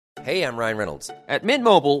Hey, I'm Ryan Reynolds. At Mint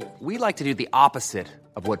Mobile, we like to do the opposite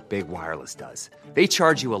of what Big Wireless does. They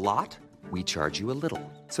charge you a lot, we charge you a little.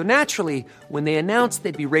 So naturally, when they announced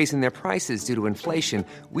they'd be raising their prices due to inflation,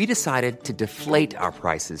 we decided to deflate our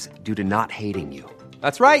prices due to not hating you.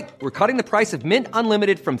 That's right. We're cutting the price of Mint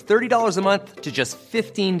Unlimited from $30 a month to just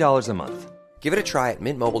 $15 a month. Give it a try at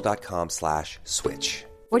mintmobile.com/switch.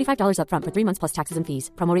 $45 up front for 3 months plus taxes and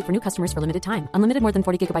fees. Promo rate for new customers for limited time. Unlimited more than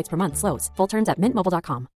 40 gigabytes per month. Slows full terms at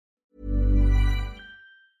mintmobile.com.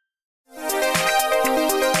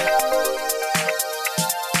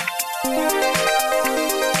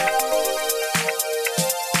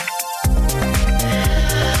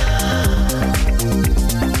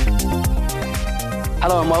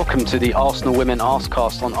 Hello and welcome to the Arsenal Women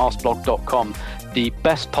Arsecast on arsblog.com, the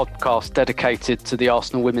best podcast dedicated to the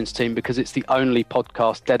Arsenal women's team because it's the only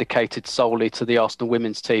podcast dedicated solely to the Arsenal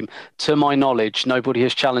women's team. To my knowledge, nobody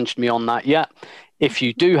has challenged me on that yet. If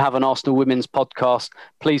you do have an Arsenal women's podcast,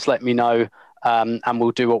 please let me know. And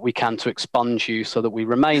we'll do what we can to expunge you so that we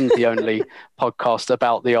remain the only podcast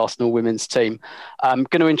about the Arsenal women's team. I'm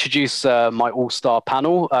going to introduce my all-star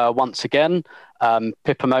panel once again.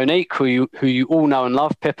 Pippa Monique, who you all know and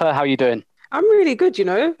love. Pippa, how are you doing? I'm really good, you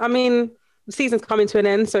know. I mean, the season's coming to an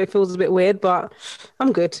end, so it feels a bit weird, but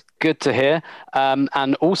I'm good. Good to hear.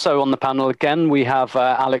 And also on the panel again, we have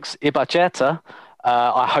Alex Ibacheta.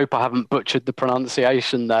 I hope I haven't butchered the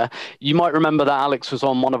pronunciation there. You might remember that Alex was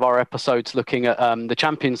on one of our episodes looking at the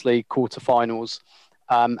Champions League quarterfinals.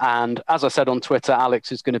 And as I said on Twitter,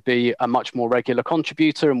 Alex is going to be a much more regular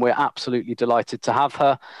contributor, and we're absolutely delighted to have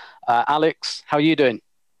her. Alex, how are you doing?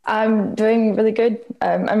 I'm doing really good.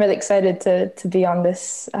 I'm really excited to be on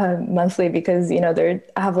this monthly because, you know,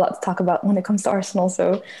 I have a lot to talk about when it comes to Arsenal.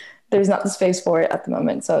 So there's not the space for it at the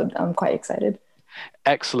moment. So I'm quite excited.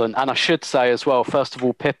 Excellent. And I should say as well, first of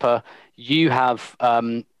all, Pippa, you have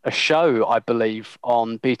a show, I believe,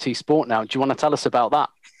 on BT Sport now. Do you want to tell us about that?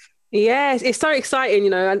 Yes, it's so exciting, you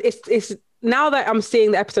know, and it's now that I'm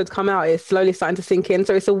seeing the episodes come out, it's slowly starting to sink in.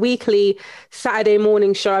 So it's a weekly Saturday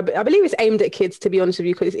morning show. I believe it's aimed at kids, to be honest with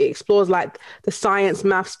you, because it explores like the science,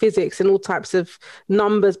 maths, physics, and all types of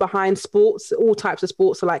numbers behind sports, all types of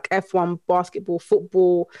sports, so like F1, basketball,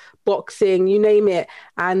 football, boxing, you name it.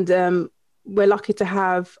 And we're lucky to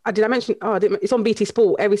have, it's on BT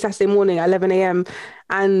Sport every Saturday morning at 11 a.m.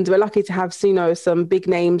 And we're lucky to have, you know, some big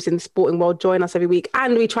names in the sporting world join us every week.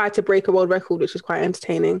 And we try to break a world record, which is quite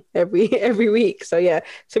entertaining every week. So yeah,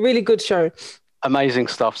 it's a really good show. Amazing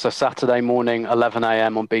stuff. So Saturday morning, 11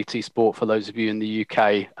 a.m. on BT Sport for those of you in the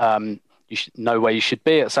UK. You should know where you should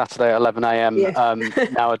be at Saturday at 11 a.m.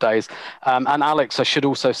 Nowadays. And Alex, I should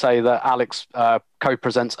also say that Alex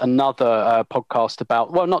co-presents another podcast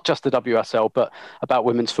about, well, not just the WSL, but about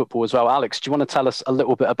women's football as well. Alex, do you want to tell us a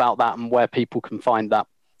little bit about that and where people can find that?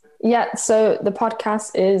 Yeah, so the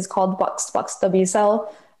podcast is called Box to Box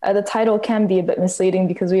WSL. The title can be a bit misleading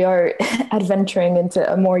because we are adventuring into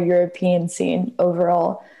a more European scene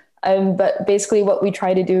overall. But basically what we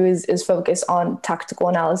try to do is focus on tactical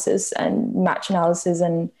analysis and match analysis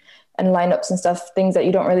and lineups and stuff, things that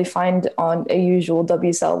you don't really find on a usual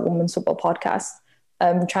WSL women's football podcast.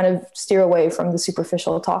 Trying to steer away from the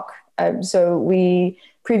superficial talk. So we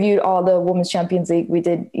previewed all the Women's Champions League. We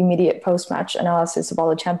did immediate post-match analysis of all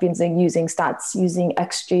the Champions League using stats, using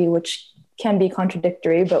XG, which can be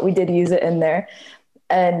contradictory, but we did use it in there.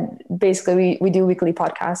 And basically, we do weekly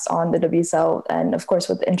podcasts on the WSL. And of course,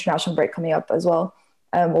 with the international break coming up as well,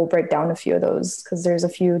 we'll break down a few of those because there's a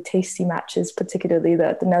few tasty matches, particularly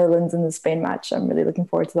the Netherlands and the Spain match. I'm really looking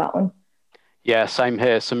forward to that one. Yeah, same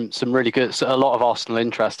here. Some really good, a lot of Arsenal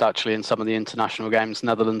interest actually in some of the international games,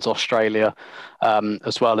 Netherlands, Australia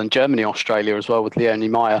as well, and Germany, Australia as well with Leonie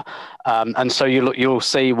Meyer. And so you'll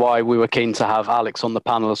see why we were keen to have Alex on the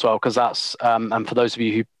panel as well, because that's, and for those of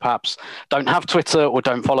you who perhaps don't have Twitter or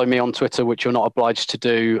don't follow me on Twitter, which you're not obliged to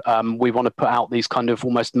do, we want to put out these kind of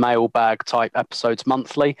almost mailbag type episodes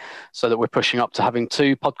monthly so that we're pushing up to having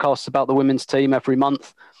 2 podcasts about the women's team every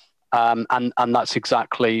month. And that's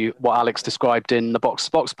exactly what Alex described in the Box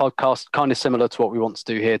to Box podcast, kind of similar to what we want to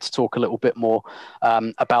do here, to talk a little bit more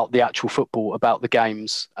about the actual football, about the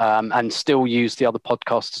games, and still use the other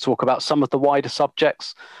podcasts to talk about some of the wider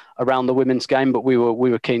subjects around the women's game. But we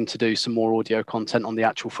were keen to do some more audio content on the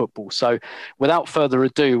actual football. So without further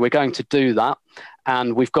ado, we're going to do that.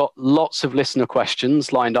 And we've got lots of listener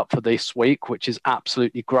questions lined up for this week, which is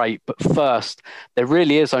absolutely great. But first, there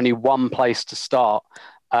really is only one place to start.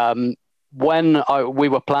 When we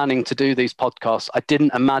were planning to do these podcasts, I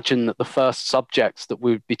didn't imagine that the first subjects that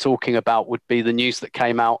we would be talking about would be the news that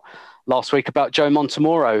came out last week about Joe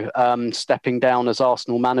Montemurro stepping down as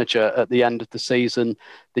Arsenal manager at the end of the season.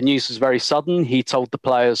 The news was very sudden. He told the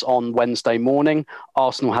players on Wednesday morning.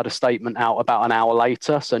 Arsenal had a statement out about an hour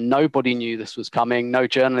later. So nobody knew this was coming. No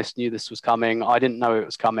journalist knew this was coming. I didn't know it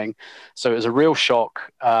was coming. So it was a real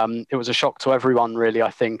shock. It was a shock to everyone, really,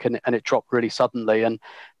 I think, and it dropped really suddenly. And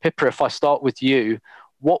Pippa, if I start with you,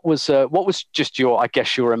 what was just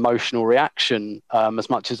your emotional reaction as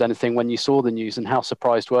much as anything when you saw the news, and how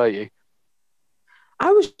surprised were you?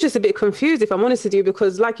 I was just a bit confused, if I'm honest with you,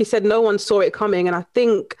 because like you said, no one saw it coming. And I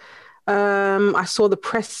think I saw the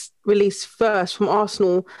press release first from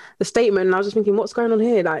Arsenal, the statement, and I was just thinking, what's going on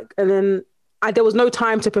here? And then there was no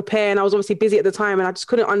time to prepare, and I was obviously busy at the time, and I just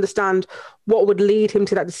couldn't understand what would lead him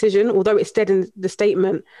to that decision, although it said in the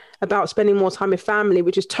statement about spending more time with family,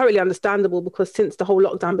 which is totally understandable, because since the whole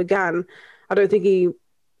lockdown began, I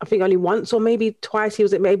think only once or maybe twice he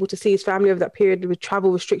was able to see his family over that period with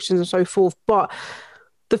travel restrictions and so forth. But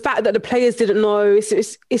the fact that the players didn't know,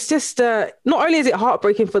 it's just, not only is it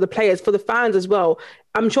heartbreaking for the players, for the fans as well.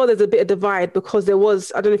 I'm sure there's a bit of divide, because there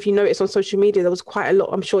was, I don't know if you noticed on social media, there was quite a lot,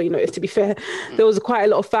 I'm sure you noticed, to be fair, there was quite a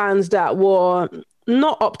lot of fans that were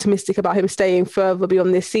not optimistic about him staying further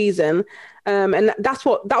beyond this season. And that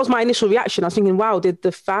was my initial reaction. I was thinking, wow, did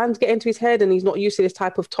the fans get into his head and he's not used to this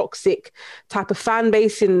type of toxic type of fan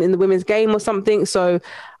base in the women's game or something? So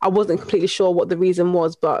I wasn't completely sure what the reason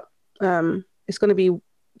was, but it's going to be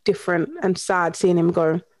different and sad seeing him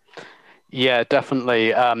go. Yeah,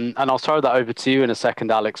 definitely. And I'll throw that over to you in a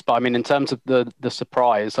second, Alex. But I mean, in terms of the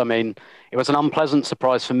surprise, I mean, it was an unpleasant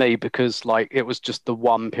surprise for me, because it was just the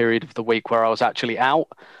one period of the week where I was actually out.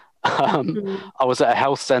 I was at a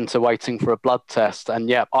health centre waiting for a blood test, and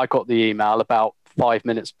I got the email about 5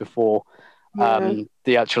 minutes before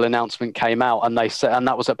the actual announcement came out, and they said, and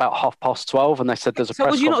that was about 12:30, and they said there's a press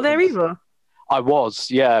conference. So was you not there either? I was,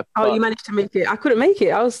 yeah. Oh, you managed to make it. I couldn't make it.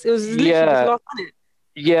 It was literally just last minute.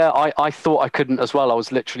 Yeah, I thought I couldn't as well. I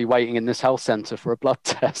was literally waiting in this health centre for a blood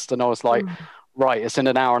test, and I was like, right, it's in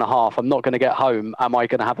an hour and a half. I'm not going to get home. Am I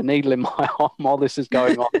going to have a needle in my arm while this is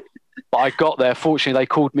going on? But I got there. Fortunately, they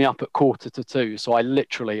called me up at 1:45. So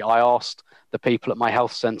I asked the people at my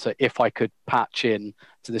health centre if I could patch in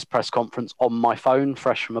to this press conference on my phone,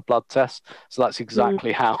 fresh from a blood test. So that's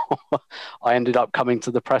exactly how I ended up coming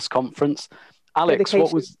to the press conference. Alex,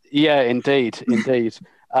 what was... Yeah, indeed.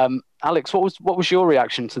 Alex, what was your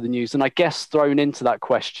reaction to the news? And I guess thrown into that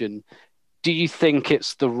question, do you think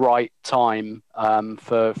it's the right time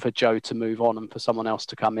for Joe to move on and for someone else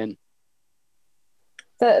to come in?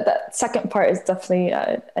 That second part is definitely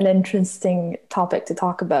an interesting topic to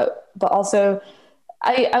talk about. But also,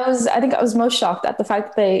 I think I was most shocked at the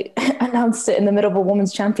fact that they announced it in the middle of a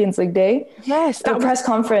Women's Champions League day. Yes. The press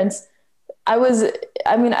conference. I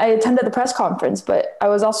attended the press conference, but I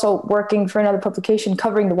was also working for another publication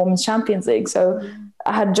covering the Women's Champions League. So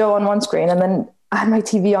I had Joe on one screen, and then I had my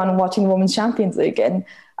TV on watching the Women's Champions League. And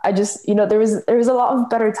I just, there was a lot of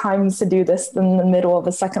better times to do this than the middle of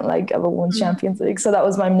a second leg of a Women's Champions League. So that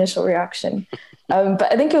was my initial reaction.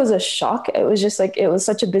 But I think it was a shock. It was just it was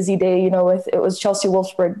such a busy day, it was Chelsea,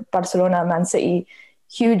 Wolfsburg, Barcelona, Man City,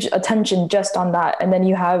 huge attention just on that. And then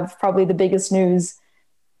you have probably the biggest news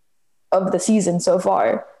of the season so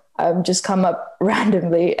far just come up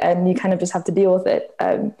randomly, and you kind of just have to deal with it.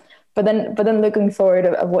 But then looking forward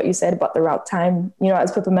of what you said about the route time,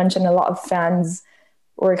 as Pippa mentioned, a lot of fans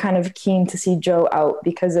were kind of keen to see Joe out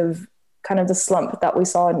because of kind of the slump that we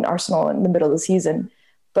saw in Arsenal in the middle of the season.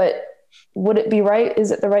 But would it be right?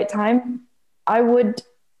 Is it the right time? I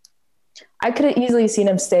could have easily seen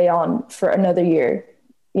him stay on for another year,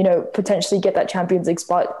 potentially get that Champions League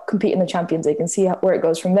spot, compete in the Champions League and see where it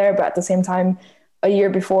goes from there. But at the same time, a year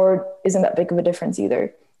before isn't that big of a difference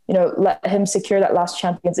either. Let him secure that last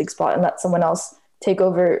Champions League spot and let someone else take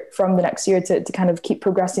over from the next year to kind of keep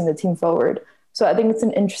progressing the team forward. So I think it's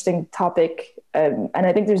an interesting topic. And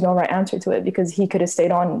I think there's no right answer to it, because he could have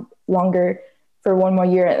stayed on longer for one more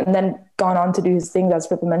year and then gone on to do his things, as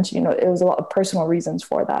Pippa mentioned. It was a lot of personal reasons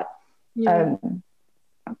for that. Yeah.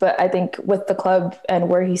 But I think with the club and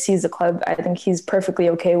where he sees the club, I think he's perfectly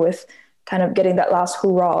okay with kind of getting that last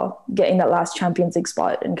hurrah, getting that last Champions League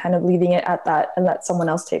spot and kind of leaving it at that and let someone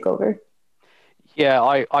else take over. Yeah,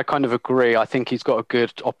 I kind of agree. I think he's got a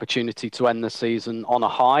good opportunity to end the season on a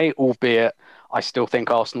high, albeit I still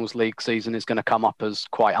think Arsenal's league season is going to come up as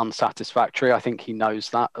quite unsatisfactory. I think he knows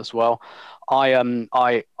that as well. I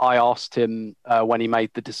asked him when he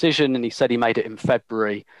made the decision, and he said he made it in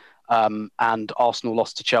February. And Arsenal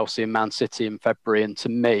lost to Chelsea and Man City in February. And to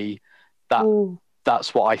me,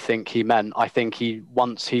 that's what I think he meant. I think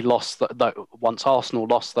once Arsenal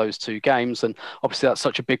lost those 2 games, and obviously that's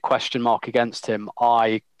such a big question mark against him,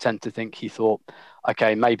 I tend to think he thought,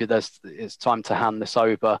 okay, maybe it's time to hand this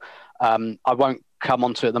over. I won't come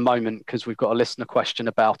onto it at the moment because we've got a listener question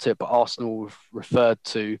about it, but Arsenal have referred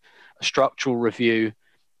to a structural review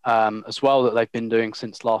as well that they've been doing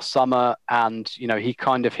since last summer. And, he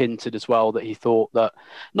kind of hinted as well that he thought that,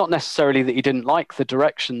 not necessarily that he didn't like the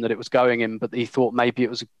direction that it was going in, but he thought maybe it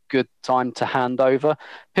was a good time to hand over.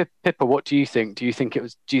 Pippa, what do you think? Do you think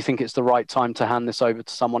it's the right time to hand this over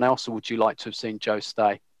to someone else, or would you like to have seen Joe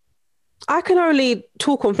stay? I can only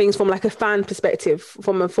talk on things from like a fan perspective,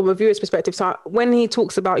 from a viewer's perspective. So when he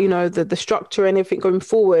talks about, the structure and everything going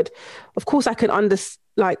forward, of course I can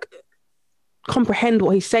comprehend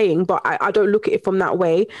what he's saying, but I don't look at it from that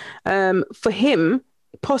way. For him,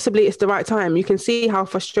 possibly it's the right time. You can see how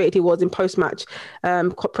frustrated he was in post-match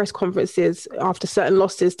press conferences after certain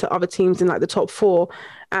losses to other teams in like the top 4.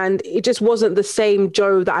 And it just wasn't the same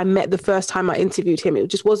Joe that I met the first time I interviewed him. It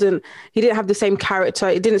just wasn't, he didn't have the same character.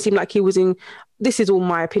 It didn't seem like he was this is all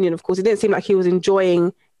my opinion, of course. It didn't seem like he was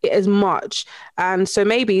enjoying it as much. And so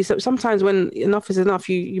maybe sometimes when enough is enough,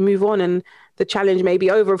 you move on and the challenge may be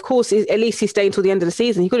over. Of course, at least he's staying till the end of the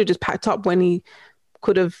season. He could have just packed up when he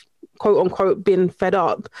could have, quote unquote, been fed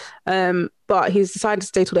up. But he's decided to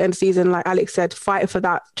stay till the end of the season, like Alex said, fight for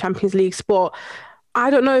that Champions League spot. I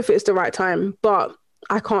don't know if it's the right time, but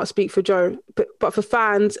I can't speak for Joe. But for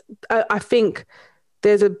fans, I think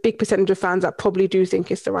there's a big percentage of fans that probably do think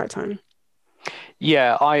it's the right time.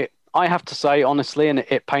 Yeah, I have to say, honestly, and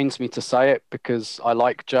it pains me to say it because I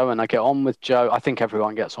like Joe and I get on with Joe. I think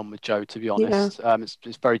everyone gets on with Joe, to be honest. Yeah.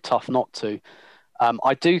 It's very tough not to.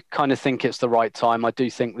 I do kind of think it's the right time. I do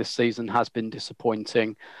think this season has been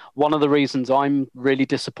disappointing. One of the reasons I'm really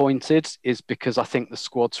disappointed is because I think the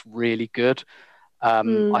squad's really good.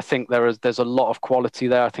 I think there's a lot of quality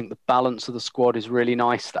there. I think the balance of the squad is really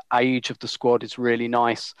nice. The age of the squad is really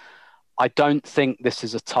nice. I don't think this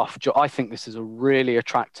is a tough job. I think this is a really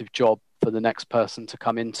attractive job for the next person to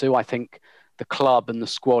come into. I think the club and the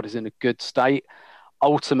squad is in a good state.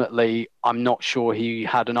 Ultimately, I'm not sure he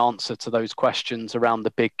had an answer to those questions around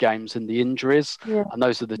the big games and the injuries. Yeah. And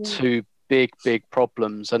those are the 2 big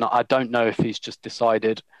problems. And I don't know if he's just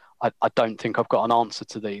decided, I don't think I've got an answer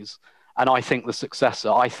to these. And I think the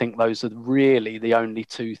successor, I think those are really the only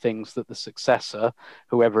 2 things that the successor,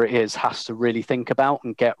 whoever it is, has to really think about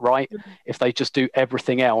and get right. If they just do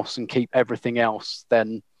everything else and keep everything else,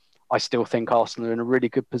 then I still think Arsenal are in a really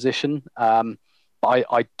good position. But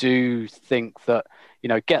I do think that,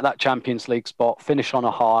 get that Champions League spot, finish on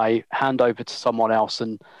a high, hand over to someone else.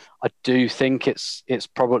 And I do think it's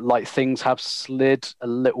probably like things have slid a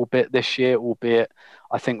little bit this year, albeit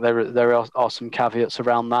I think there are some caveats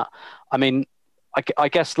around that. I mean, I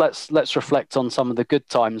guess let's reflect on some of the good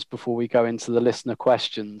times before we go into the listener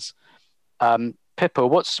questions. Pippa,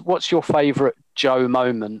 what's your favourite Joe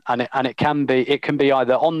moment? And it can be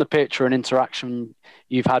either on the pitch or an interaction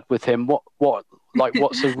you've had with him.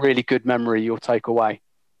 What's a really good memory you'll take away?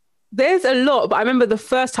 There's a lot, but I remember the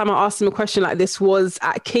first time I asked him a question like this was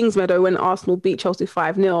at Kingsmeadow when Arsenal beat Chelsea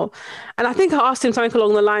 5-0. And I think I asked him something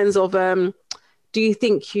along the lines of, do you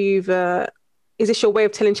think is this your way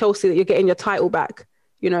of telling Chelsea that you're getting your title back?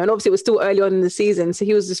 And obviously it was still early on in the season. So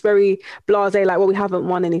he was just very blasé, like, well, we haven't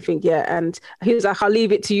won anything yet. And he was like, I'll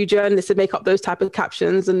leave it to you journalists to make up those type of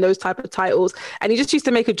captions and those type of titles. And he just used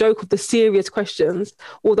to make a joke of the serious questions.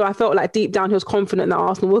 Although I felt like deep down he was confident that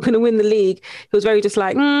Arsenal were going to win the league. He was very just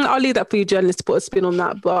like, I'll leave that for you journalists to put a spin on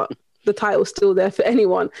that. But the title's still there for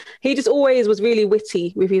anyone. He just always was really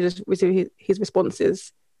witty with his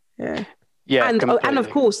responses. Yeah. Yeah. And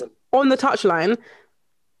of course, on the touchline,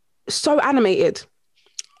 so animated.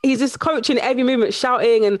 He's just coaching every movement,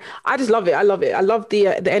 shouting, and I just love it. I love it. I love the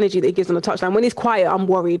energy that he gives on the touchline. When he's quiet, I'm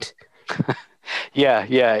worried. Yeah,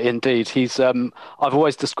 indeed. He's. I've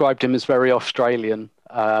always described him as very Australian.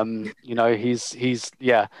 He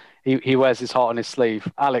wears his heart on his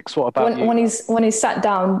sleeve. Alex, what about you? When he's sat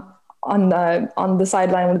down on the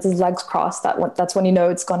sideline with his legs crossed, that's when you know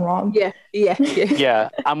it's gone wrong. Yeah. Yeah,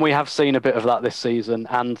 and we have seen a bit of that this season,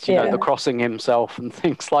 and the crossing himself and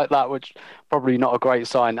things like that, which probably not a great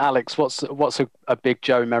sign. Alex, what's a big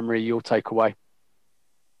Joe memory you'll take away?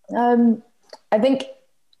 I think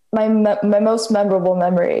my most memorable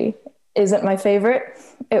memory isn't my favorite.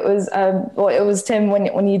 It was Tim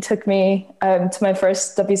when you took me to my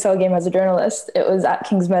first WSL game as a journalist. It was at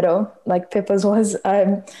Kingsmeadow, like Pippa's was.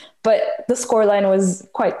 But the scoreline was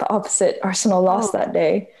quite the opposite. Arsenal lost that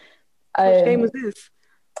day. Which game was this?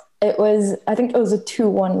 I think it was a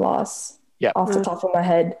 2-1 loss. off the top of my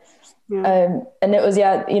head. Yeah. And it was,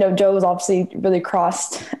 Joe was obviously really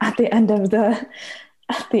crossed at the end of the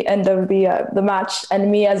match.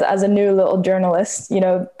 And me as a new little journalist,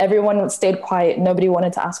 everyone stayed quiet. Nobody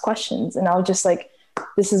wanted to ask questions. And I was just like,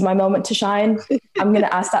 this is my moment to shine. I'm going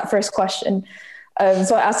to ask that first question.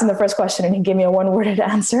 So I asked him the first question and he gave me a one-worded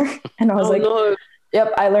answer. And I was no.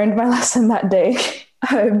 Yep, I learned my lesson that day.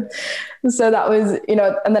 So that was,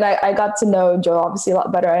 and then I got to know Joe obviously a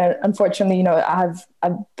lot better. Unfortunately, I've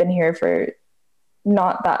been here for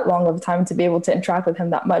not that long of a time to be able to interact with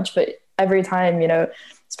him that much, but every time,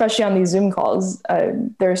 especially on these Zoom calls,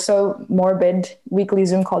 they're so morbid weekly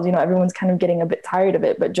Zoom calls, everyone's kind of getting a bit tired of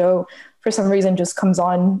it, but Joe, for some reason, just comes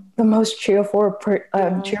on the most cheerful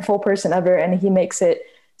person ever. And he makes it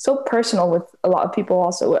so personal with a lot of people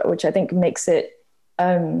also, which I think makes it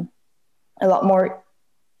a lot more,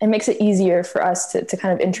 it makes it easier for us to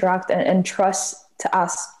kind of interact and trust to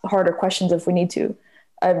ask harder questions if we need to.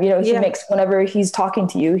 He makes, whenever he's talking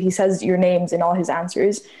to you, he says your names in all his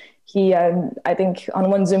answers. He, I think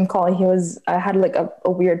on one Zoom call, I had like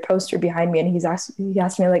a weird poster behind me and he asked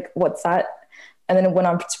me like, what's that? And then it went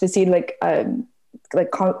on to proceed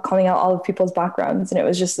calling out all of people's backgrounds. And it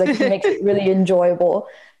was just like, it makes it really enjoyable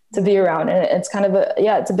to be around. And it's kind of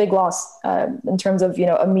it's a big loss in terms of,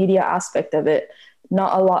 a media aspect of it.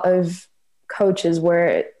 Not a lot of coaches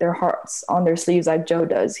wear their hearts on their sleeves like Joe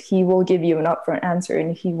does. He will give you an upfront answer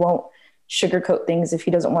and he won't sugarcoat things if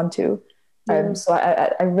he doesn't want to. So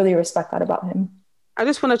I really respect that about him. I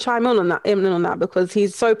just want to chime in on that because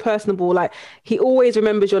he's so personable. Like, he always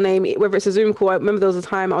remembers your name, whether it's a Zoom call. I remember there was a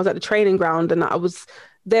time I was at the training ground and I was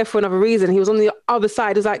there for another reason. He was on the other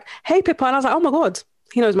side. He was like, "Hey, Pippa," and I was like, "Oh my God,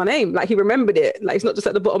 he knows my name." Like, he remembered it. Like, it's not just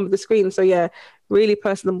at the bottom of the screen. So yeah, really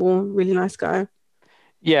personable, really nice guy.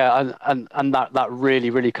 Yeah, and that really,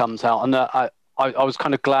 really comes out. And I was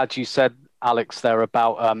kind of glad you said, Alex, there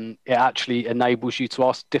about it actually enables you to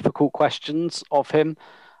ask difficult questions of him.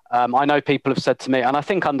 I know people have said to me, and I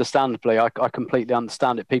think understandably, I completely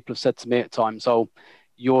understand it. People have said to me at times, "Oh,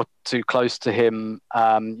 you're too close to him,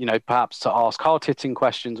 perhaps to ask hard-hitting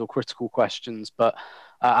questions or critical questions." But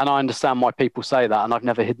and I understand why people say that, and I've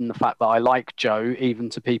never hidden the fact that I like Joe,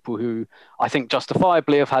 even to people who I think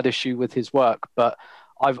justifiably have had issue with his work. But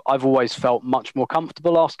I've always felt much more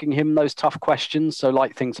comfortable asking him those tough questions. So,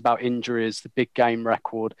 like things about injuries, the big game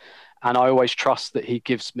record, and I always trust that he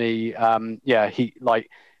gives me,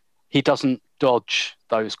 he doesn't dodge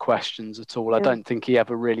those questions at all. Yeah. I don't think he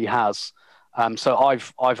ever really has. So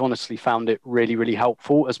I've honestly found it really, really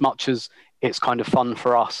helpful, as much as it's kind of fun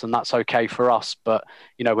for us and that's okay for us. But,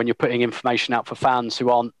 when you're putting information out for fans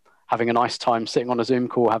who aren't having a nice time sitting on a Zoom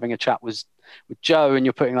call, having a chat with Joe, and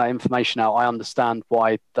you're putting that information out, I understand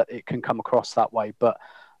why that it can come across that way. But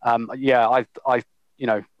I built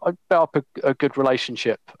up a good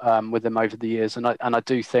relationship with him over the years. And I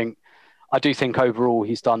do think overall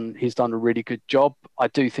he's done a really good job. I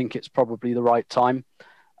do think it's probably the right time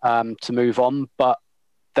to move on, but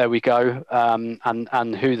there we go.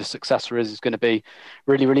 And who the successor is going to be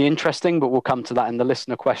really, really interesting, but we'll come to that in the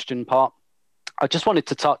listener question part. I just wanted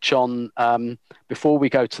to touch on, before we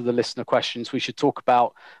go to the listener questions, we should talk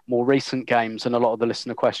about more recent games, and a lot of the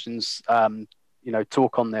listener questions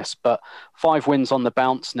talk on this, but 5 wins on the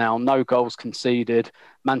bounce now, no goals conceded.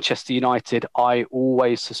 Manchester United, I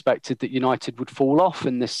always suspected that United would fall off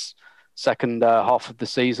in this second half of the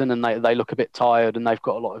season, and they look a bit tired and they've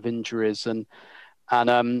got a lot of injuries. And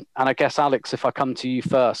I guess, Alex, if I come to you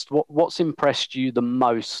first, what's impressed you the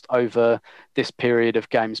most over this period of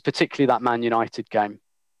games, particularly that Man United game?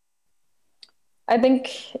 I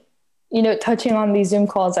think, touching on these Zoom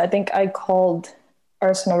calls, I think I called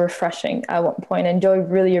Arsenal refreshing at one point, and Joe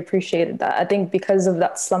really appreciated that. I think because of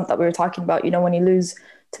that slump that we were talking about, when you lose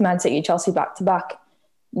to Man City, Chelsea back to back,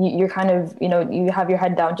 you're kind of, you have your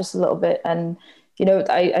head down just a little bit. And,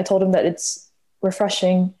 I told him that it's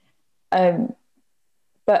refreshing.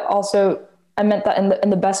 But also I meant that in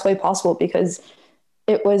the best way possible, because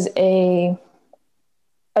it was the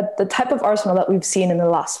type of Arsenal that we've seen in the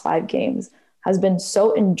last 5 games has been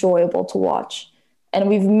so enjoyable to watch. And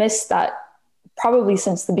we've missed that probably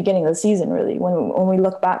since the beginning of the season, really. When we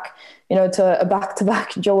look back, to a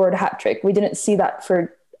back-to-back Joe Ward hat trick, we didn't see that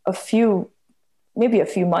for maybe a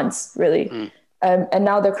few months, really. And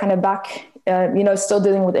now they're kind of back, still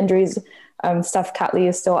dealing with injuries. Steph Catley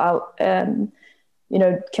is still out.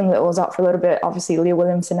 Kim Little was out for a little bit. Obviously, Leah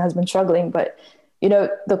Williamson has been struggling, but,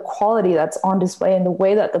 the quality that's on display and the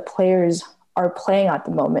way that the players are playing at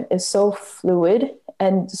the moment is so fluid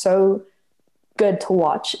and so good to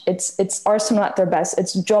watch. It's Arsenal at their best.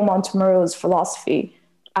 It's Joe Montemurro's philosophy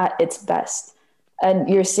at its best. And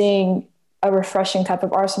you're seeing a refreshing type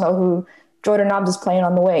of Arsenal who Jordan Nobbs is playing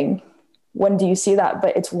on the wing. When do you see that?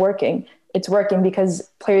 But it's working. It's working because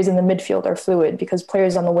players in the midfield are fluid, because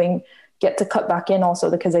players on the wing get to cut back in also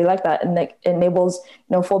because they like that. And it enables,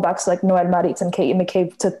 fullbacks like Noel Maritz and Katie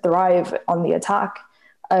McCabe to thrive on the attack.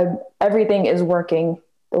 Everything is working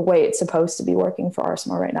the way it's supposed to be working for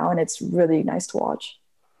Arsenal right now. And it's really nice to watch.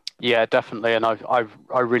 Yeah, definitely. And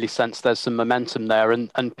I really sense there's some momentum there.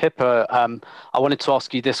 And Pippa, I wanted to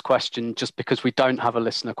ask you this question just because we don't have a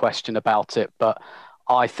listener question about it, but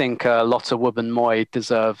I think Lotte Wubben-Moy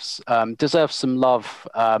deserves some love.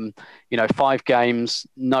 5 games,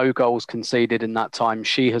 no goals conceded in that time.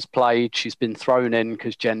 She has played. She's been thrown in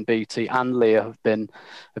because Jen Beattie and Leah have been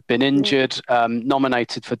injured.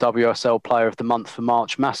 Nominated for WSL Player of the Month for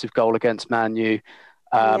March. Massive goal against Man U.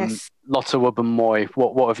 Yes. Lotte Wubben-Moy.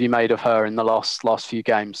 What have you made of her in the last few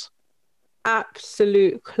games?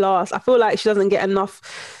 Absolute class. I feel like she doesn't get enough.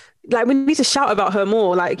 Like, we need to shout about her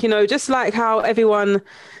more. Like, just like how everyone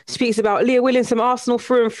speaks about Leah Williams from Arsenal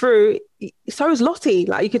through and through, so is Lottie.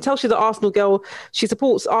 Like, you can tell she's an Arsenal girl. She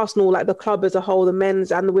supports Arsenal, like the club as a whole, the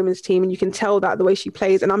men's and the women's team, and you can tell that the way she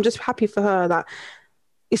plays. And I'm just happy for her that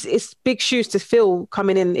it's big shoes to fill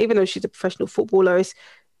coming in, even though she's a professional footballer.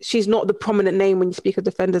 She's not the prominent name when you speak of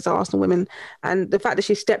defenders at Arsenal women. And the fact that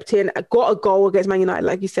she stepped in, got a goal against Man United,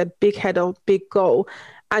 like you said, big header, big goal,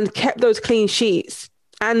 and kept those clean sheets.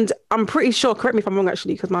 And I'm pretty sure, correct me if I'm wrong,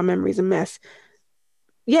 actually, because my memory's a mess.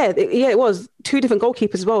 Yeah, it was 2 different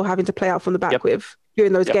goalkeepers as well having to play out from the back with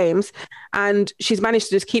during those games. And she's managed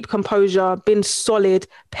to just keep composure, been solid,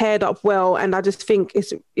 paired up well. And I just think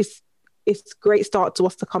it's a great start to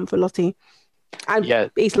what's to come for Lottie.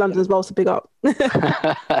 And East London as well, so big up.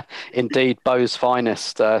 Indeed, Bow's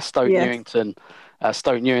finest, Stoke Newington.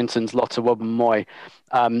 Stoke Newington's Lotte Wubben-Moy.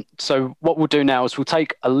 So what we'll do now is we'll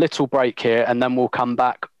take a little break here and then we'll come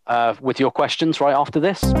back with your questions right after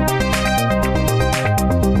this.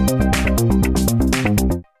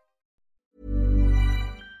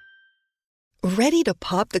 Ready to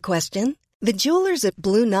pop the question? The jewelers at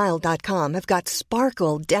BlueNile.com have got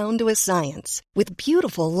sparkle down to a science with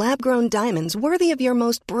beautiful lab-grown diamonds worthy of your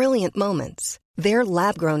most brilliant moments. Their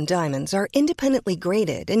lab-grown diamonds are independently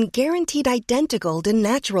graded and guaranteed identical to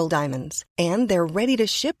natural diamonds, and they're ready to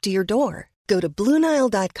ship to your door. Go to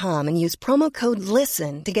BlueNile.com and use promo code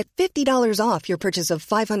LISTEN to get $50 off your purchase of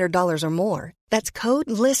 $500 or more. That's code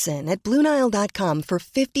LISTEN at BlueNile.com for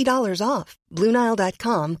 $50 off.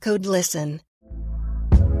 BlueNile.com, code LISTEN.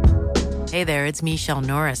 Hey there, it's Michelle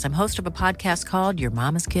Norris. I'm host of a podcast called Your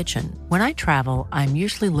Mama's Kitchen. When I travel, I'm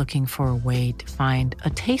usually looking for a way to find a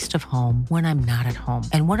taste of home when I'm not at home.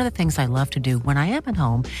 And one of the things I love to do when I am at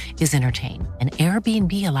home is entertain. And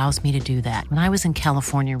Airbnb allows me to do that. When I was in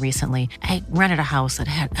California recently, I rented a house that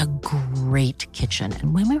had a great kitchen.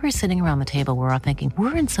 And when we were sitting around the table, we were all thinking,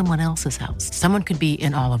 we're in someone else's house. Someone could be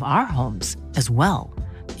in all of our homes as well.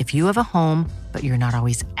 If you have a home, but you're not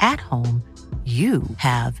always at home, you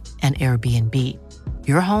have an Airbnb.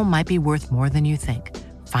 Your home might be worth more than you think.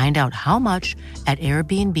 Find out how much at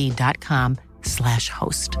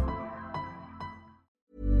airbnb.com/host.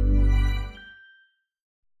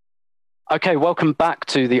 Okay, welcome back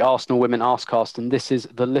to the Arsenal Women Askcast, and this is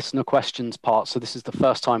the listener questions part. So this is the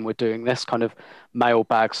first time we're doing this kind of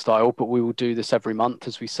mailbag style, but we will do this every month,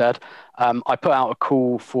 as we said. I put out a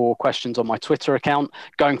call for questions on my Twitter account.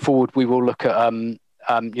 Going forward, we will look at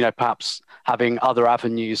perhaps having other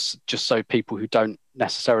avenues just so people who don't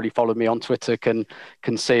necessarily follow me on Twitter can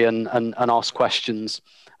see and ask questions.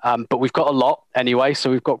 But we've got a lot anyway, so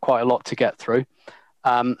we've got quite a lot to get through.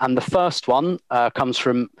 And the first one comes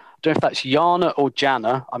from, I don't know if that's Yana or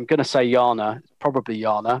Jana. I'm going to say Yana, probably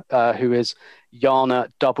Yana, who is Yana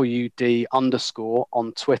WD _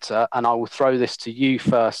 on Twitter. And I will throw this to you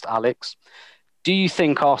first, Alex. Do you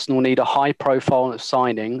think Arsenal need a high-profile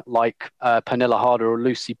signing like Pernilla Harder or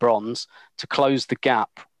Lucy Bronze to close the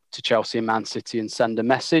gap to Chelsea and Man City and send a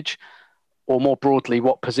message? Or more broadly,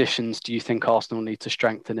 what positions do you think Arsenal need to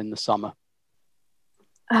strengthen in the summer?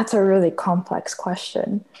 That's a really complex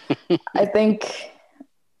question. I think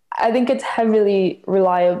it's heavily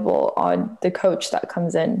reliable on the coach that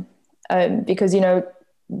comes in because,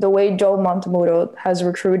 the way Joe Montemurro has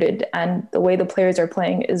recruited and the way the players are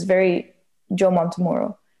playing is very Joe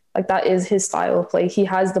Montemurro. Like, that is his style of play. He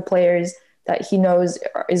has the players that he knows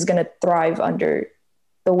is going to thrive under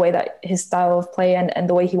the way that his style of play and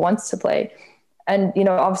the way he wants to play. And,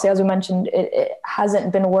 obviously, as we mentioned, it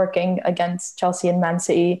hasn't been working against Chelsea and Man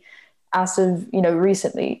City as of,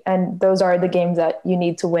 recently. And those are the games that you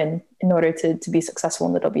need to win in order to be successful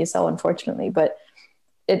in the WSL, unfortunately. But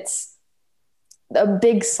it's a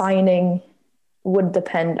big signing would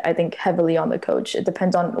depend, I think, heavily on the coach. It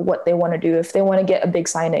depends on what they want to do. If they want to get a big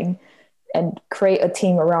signing and create a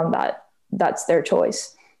team around that, that's their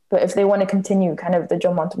choice. But if they want to continue kind of the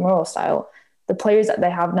Joe Montemurro style, the players that they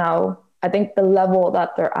have now, I think the level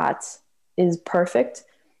that they're at is perfect.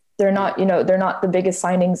 They're not, they're not the biggest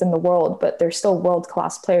signings in the world, but they're still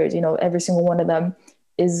world-class players. Every single one of them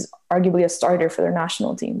is arguably a starter for their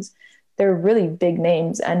national teams. They're really big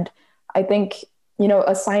names. And I think,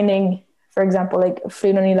 a signing, for example, like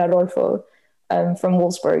Fridolin Rodolfo from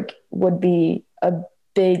Wolfsburg would be a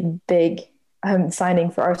big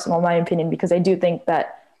signing for Arsenal, in my opinion, because I do think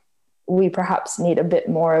that we perhaps need a bit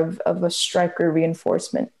more of a striker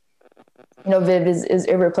reinforcement. Viv is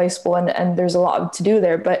irreplaceable and there's a lot to do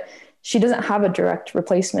there, but she doesn't have a direct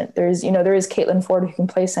replacement. There is Caitlin Ford who can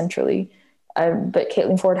play centrally, but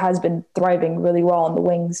Caitlin Ford has been thriving really well on the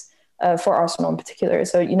wings for Arsenal in particular.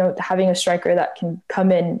 So, having a striker that can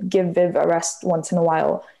come in, give Viv a rest once in a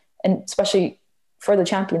while, and especially for the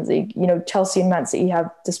Champions League, Chelsea and Man City have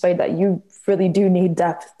displayed that you really do need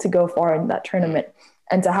depth to go far in that tournament.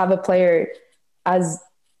 And to have a player as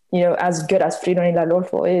good as Fridolin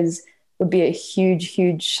Rodolfo would be a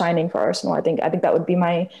huge shining for Arsenal. I think that would be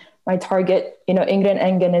my target. Ingrid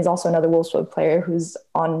Engen is also another Wolfsburg player who's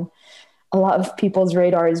on a lot of people's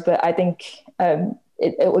radars, but I think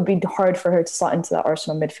it would be hard for her to slot into that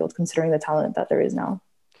Arsenal midfield considering the talent that there is now.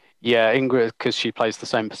 Yeah, Ingrid, because she plays the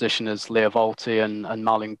same position as Leah Volti and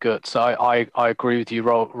Malin Gut. So I agree with you,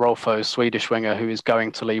 Rolfo, Swedish winger, who is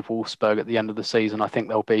going to leave Wolfsburg at the end of the season. I think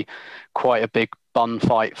there'll be quite a big bun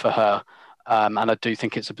fight for her. And I do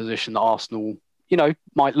think it's a position that Arsenal,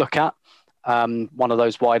 might look at, one of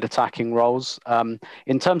those wide attacking roles.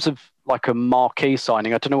 In terms of like a marquee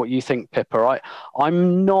signing, I don't know what you think, Pippa.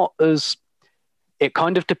 I'm not as... It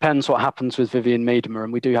kind of depends what happens with Vivianne Miedema,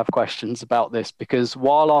 and we do have questions about this, because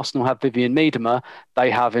while Arsenal have Vivianne Miedema,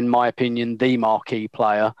 they have, in my opinion, the marquee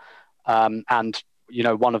player and,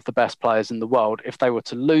 one of the best players in the world. If they were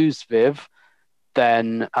to lose Viv,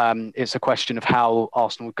 then it's a question of how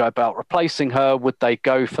Arsenal would go about replacing her. Would they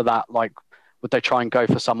go for that? Would they try and go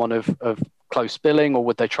for someone of close billing, or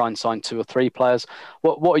would they try and sign 2 or 3 players?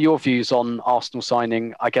 What are your views on Arsenal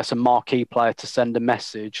signing, I guess, a marquee player to send a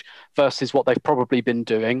message versus what they've probably been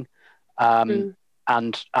doing, and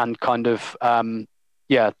kind of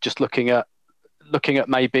just looking at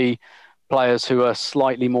maybe players who are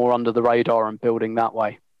slightly more under the radar and building that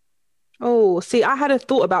way? Oh, see, I had a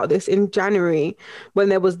thought about this in January when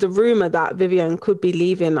there was the rumor that Vivianne could be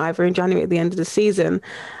leaving either in January at the end of the season.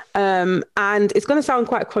 And it's going to sound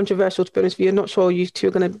quite controversial, to be honest with you. I'm not sure you two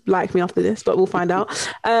are going to like me after this, but we'll find out.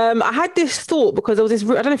 I had this thought because there was this,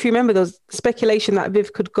 I don't know if you remember, there was speculation that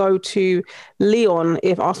Viv could go to Lyon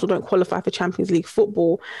if Arsenal don't qualify for Champions League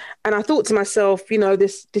football. And I thought to myself,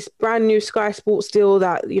 this brand new Sky Sports deal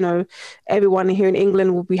that, everyone here in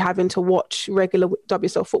England will be having to watch regular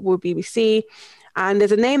WSL football with BBC. And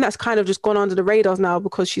there's a name that's kind of just gone under the radars now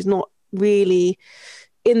because she's not really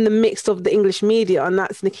in the mix of the English media, and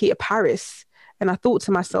that's Nikita Parris. And I thought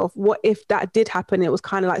to myself, what if that did happen? It was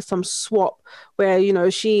kind of like some swap where,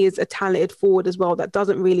 she is a talented forward as well that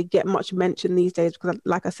doesn't really get much mention these days because,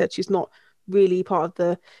 like I said, she's not really part of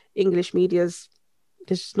the English media's.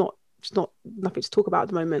 There's just nothing to talk about at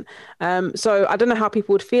the moment. So I don't know how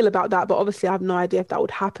people would feel about that, but obviously I have no idea if that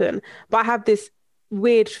would happen. But I have this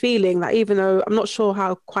weird feeling that even though I'm not sure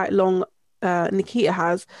how quite long Nikita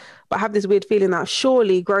has, but I have this weird feeling that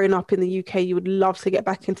surely growing up in the UK, you would love to get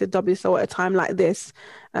back into WSL at a time like this.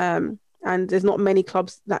 And there's not many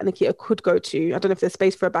clubs that Nikita could go to. I don't know if there's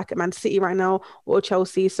space for her back at Man City right now or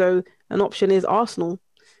Chelsea. So an option is Arsenal.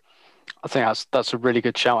 I think that's a really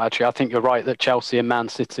good shout, actually. I think you're right that Chelsea and Man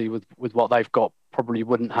City, with what they've got, probably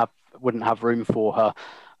wouldn't have room for her.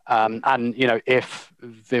 And if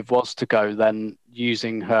Viv was to go, then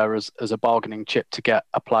using her as a bargaining chip to get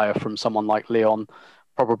a player from someone like Lyon,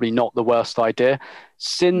 probably not the worst idea.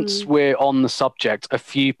 Since we're on the subject, a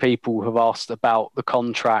few people have asked about the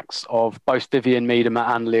contracts of both Vivianne Miedema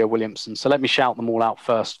and Leah Williamson. So let me shout them all out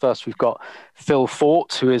first. First, we've got Phil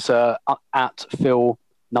Fort, who is at Phil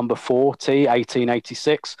number 40,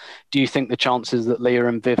 1886. Do you think the chances that Leah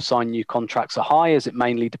and Viv sign new contracts are high? Is it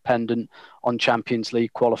mainly dependent on Champions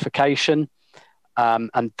League qualification?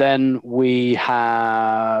 And then we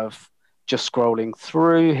have, just scrolling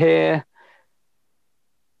through here,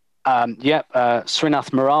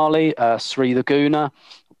 Srinath Murali, Sri Laguna.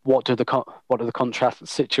 What do the contract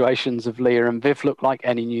situations of Leah and Viv look like?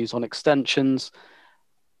 Any news on extensions?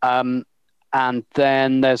 And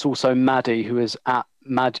then there's also Maddie, who is at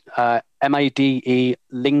Made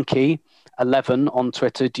Linky, 11 on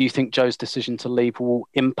Twitter, do you think Joe's decision to leave will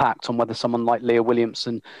impact on whether someone like Leah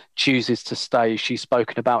Williamson chooses to stay? She's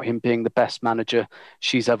spoken about him being the best manager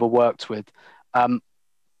she's ever worked with.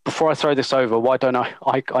 Before I throw this over, why don't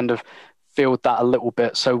I kind of field that a little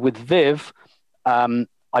bit? So with Viv,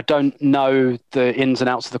 I don't know the ins and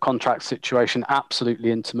outs of the contract situation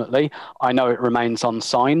absolutely intimately. I know it remains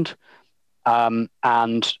unsigned. And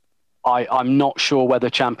I'm not sure whether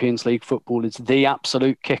Champions League football is the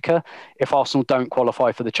absolute kicker. If Arsenal don't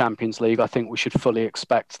qualify for the Champions League, I think we should fully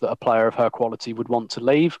expect that a player of her quality would want to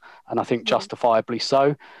leave. And I think justifiably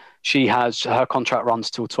so. Her contract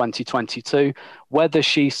runs till 2022. Whether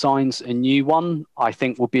she signs a new one, I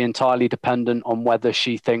think will be entirely dependent on whether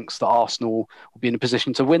she thinks that Arsenal will be in a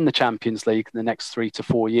position to win the Champions League in the next 3 to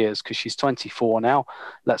 4 years, because she's 24 now.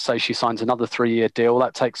 Let's say she signs another 3-year deal.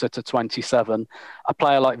 That takes her to 27. A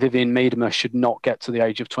player like Vivianne Miedema should not get to the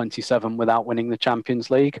age of 27 without winning the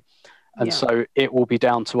Champions League. And so it will be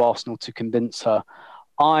down to Arsenal to convince her.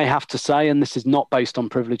 I have to say, and this is not based on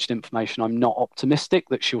privileged information, I'm not optimistic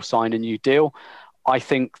that she'll sign a new deal. I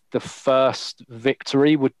think the first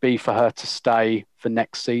victory would be for her to stay for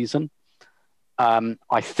next season.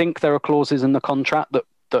 I think there are clauses in the contract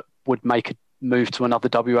that would make a move to another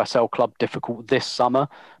WSL club difficult this summer,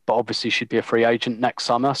 but obviously she'd be a free agent next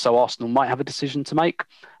summer. So Arsenal might have a decision to make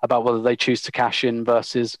about whether they choose to cash in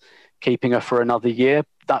versus keeping her for another year.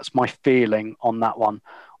 That's my feeling on that one.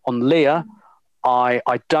 On Leah, I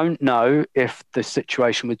don't know if the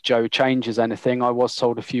situation with Joe changes anything. I was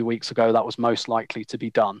told a few weeks ago that was most likely to be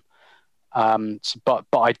done. But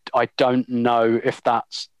I don't know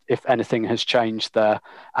if anything has changed there.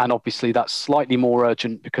 And obviously that's slightly more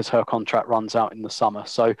urgent because her contract runs out in the summer.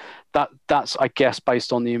 So that's, I guess,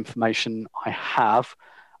 based on the information I have.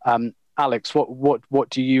 Alex, what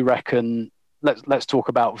do you reckon? Let's talk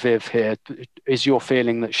about Viv here. Is your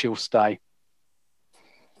feeling that she'll stay?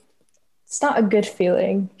 It's not a good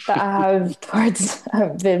feeling that I have towards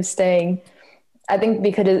Viv staying. I think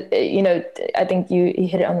because, I think you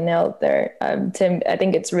hit it on the nail there, Tim. I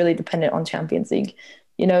think it's really dependent on Champions League.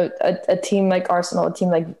 A team like Arsenal, a team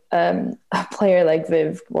like a player like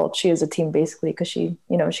Viv, well, she is a team basically because she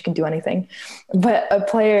can do anything. But a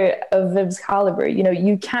player of Viv's caliber,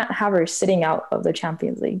 you can't have her sitting out of the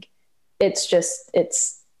Champions League. That's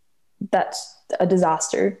a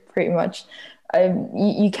disaster pretty much.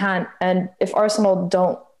 You can't. And if Arsenal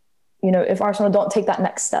don't take that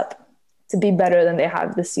next step to be better than they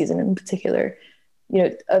have this season in particular,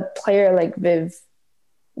 a player like Viv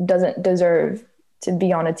doesn't deserve to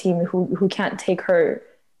be on a team who can't take her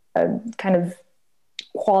kind of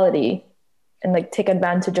quality and like take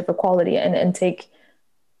advantage of her quality and take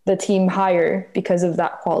the team higher because of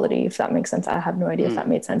that quality, if that makes sense. I have no idea if that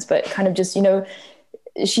made sense, but kind of just,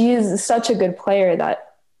 she is such a good player that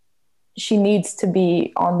she needs to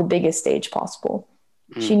be on the biggest stage possible.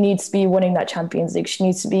 She needs to be winning that Champions League. She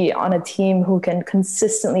needs to be on a team who can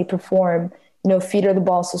consistently perform, feed her the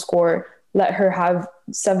balls to score, let her have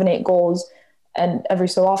 7-8 goals and every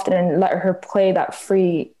so often, and let her play that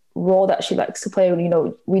free role that she likes to play.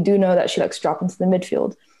 We do know that she likes to drop into the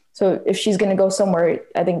midfield. So if she's going to go somewhere,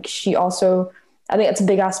 I think that's a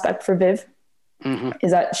big aspect for Viv,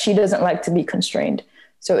 is that she doesn't like to be constrained.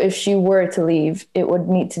 So if she were to leave, it would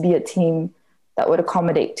need to be a team that would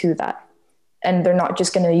accommodate to that. And they're not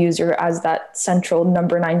just going to use her as that central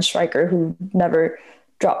number 9 striker who never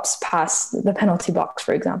drops past the penalty box,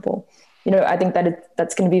 for example. I think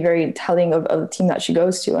that's going to be very telling of the team that she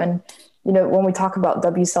goes to. And, when we talk about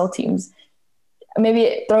WSL teams,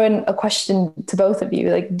 maybe throw in a question to both of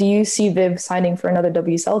you. Like, do you see Viv signing for another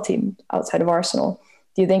WSL team outside of Arsenal?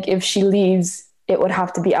 Do you think if she leaves, it would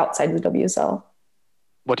have to be outside the WSL?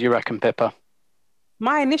 What do you reckon, Pippa?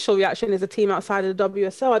 My initial reaction is a team outside of the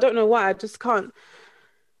WSL. I don't know why. I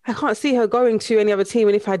can't see her going to any other team.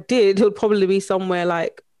 And if I did, it would probably be somewhere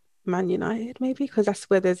like Man United, maybe, because that's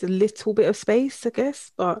where there's a little bit of space, I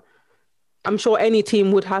guess. But I'm sure any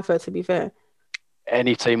team would have her, to be fair.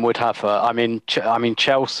 Any team would have her. I mean,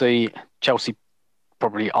 Chelsea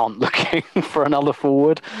probably aren't looking for another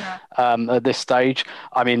forward at this stage.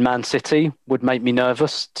 I mean, Man City would make me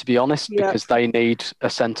nervous, to be honest, because they need a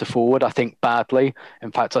centre forward, I think, badly.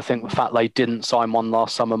 In fact, I think the fact they didn't sign one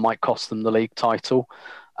last summer might cost them the league title.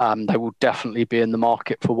 They will definitely be in the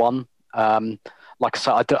market for one. Like I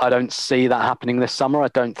said, I don't see that happening this summer. I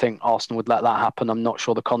don't think Arsenal would let that happen. I'm not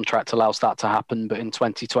sure the contract allows that to happen. But in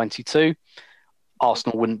 2022,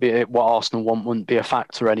 Arsenal what Arsenal want wouldn't be a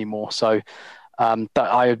factor anymore. So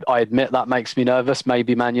I admit that makes me nervous.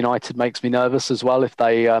 Maybe Man United makes me nervous as well if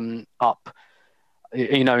they up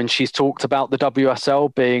and she's talked about the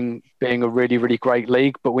WSL being a really, really great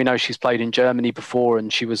league, but we know she's played in Germany before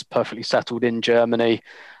and she was perfectly settled in Germany.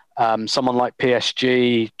 Someone like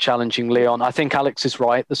PSG challenging Lyon. I think Alex is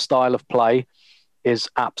right. The style of play is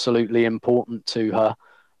absolutely important to her.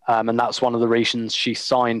 And that's one of the reasons she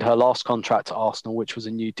signed her last contract to Arsenal, which was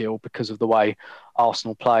a new deal because of the way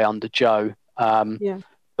Arsenal play under Joe.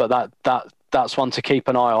 But that's one to keep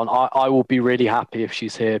an eye on. I will be really happy if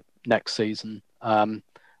she's here next season,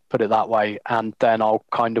 put it that way. And then I'll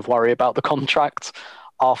kind of worry about the contract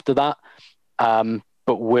after that.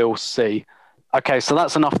 But we'll see. Okay, so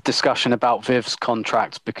that's enough discussion about Viv's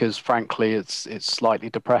contract because, frankly, it's slightly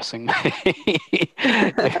depressing,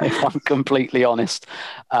 if I'm completely honest.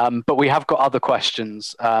 But we have got other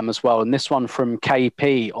questions as well. And this one from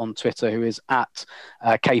KP on Twitter, who is at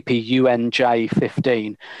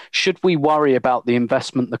KPUNJ15. Should we worry about the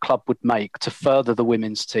investment the club would make to further the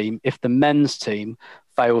women's team if the men's team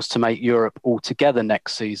fails to make Europe altogether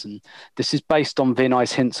next season? This is based on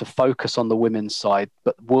Vinay's hints of focus on the women's side,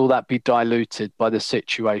 but will that be diluted by the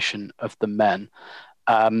situation of the men?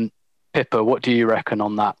 Pippa, what do you reckon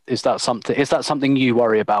on that? Is that something you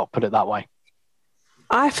worry about? Put it that way.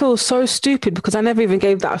 I feel so stupid because I never even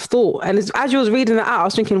gave that a thought. And as you was reading that out, I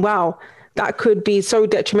was thinking, wow, that could be so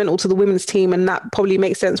detrimental to the women's team, and that probably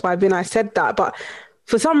makes sense why Vinay said that. But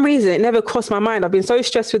for some reason, it never crossed my mind. I've been so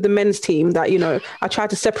stressed with the men's team that, I try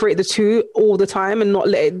to separate the two all the time and not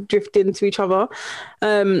let it drift into each other.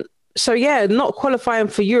 So, yeah, not qualifying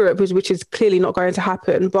for Europe, which is clearly not going to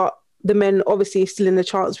happen. But the men obviously still in the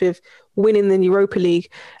chance with winning the Europa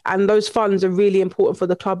League. And those funds are really important for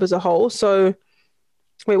the club as a whole. So,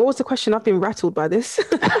 wait, what was the question? I've been rattled by this.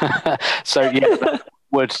 So, yeah.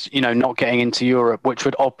 Would, not getting into Europe, which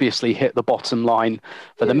would obviously hit the bottom line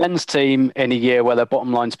for the men's team in a year where their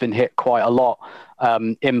bottom line's been hit quite a lot,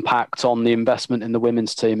 impact on the investment in the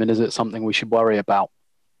women's team? And is it something we should worry about?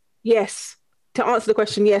 Yes. To answer the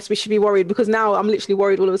question, yes, we should be worried, because now I'm literally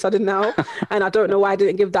worried all of a sudden now. And I don't know why I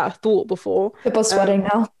didn't give that a thought before. People sweating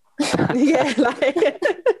now. Yeah.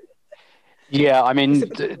 Yeah, I mean,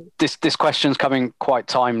 this question's coming quite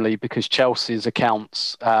timely because Chelsea's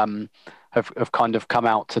accounts have kind of come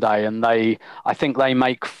out today, and I think they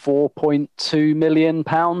make £4.2 million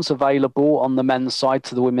available on the men's side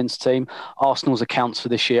to the women's team. Arsenal's accounts for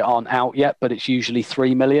this year aren't out yet, but it's usually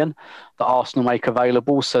 £3 million that Arsenal make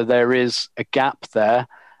available. So there is a gap there.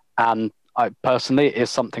 And personally, it is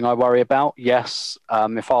something I worry about. Yes,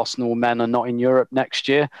 if Arsenal men are not in Europe next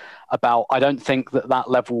year, I don't think that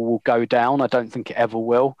level will go down. I don't think it ever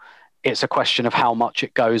will. It's a question of how much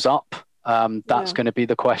it goes up. That's going to be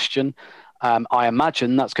the question. I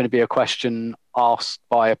imagine that's going to be a question asked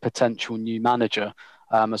by a potential new manager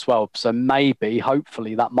as well. So maybe,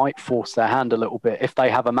 hopefully, that might force their hand a little bit. If they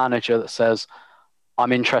have a manager that says,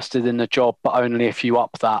 I'm interested in the job, but only if you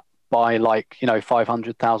up that by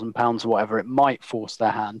 £500,000 or whatever, it might force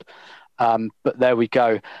their hand. But there we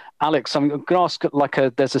go. Alex, I'm going to ask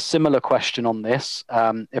there's a similar question on this,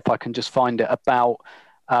 if I can just find it, about,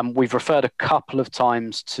 we've referred a couple of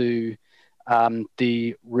times to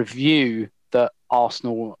the review that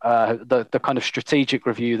Arsenal, the kind of strategic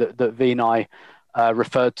review that Vinay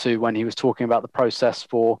referred to when he was talking about the process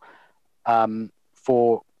for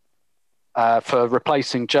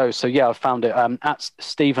replacing Joe. So yeah, I found it at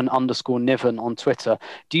Stephen_Niven on Twitter.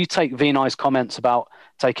 Do you take Vinay's comments about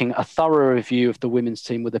taking a thorough review of the women's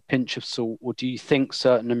team with a pinch of salt, or do you think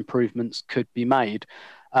certain improvements could be made?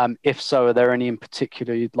 If so, are there any in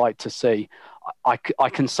particular you'd like to see? I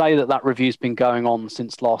can say that review's been going on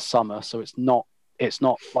since last summer, so it's not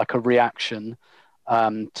like a reaction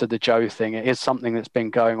to the Joe thing. It is something that's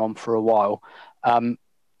been going on for a while.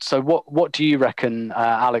 So what do you reckon,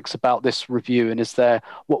 Alex, about this review? And is there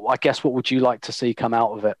what would you like to see come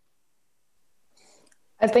out of it?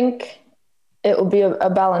 I think it will be a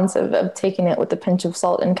balance of taking it with a pinch of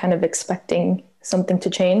salt and kind of expecting something to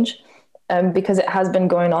change. Because it has been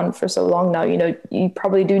going on for so long now. You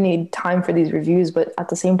probably do need time for these reviews, but at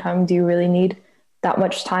the same time, do you really need that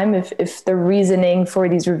much time if the reasoning for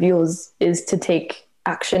these reviews is to take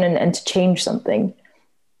action and to change something?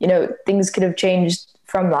 Things could have changed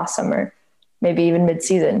from last summer, maybe even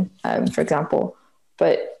mid-season, for example.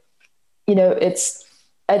 But,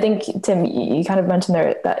 I think, Tim, you kind of mentioned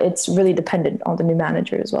there that it's really dependent on the new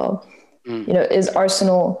manager as well. Is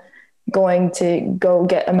Arsenal going to go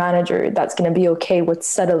get a manager that's going to be okay with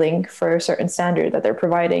settling for a certain standard that they're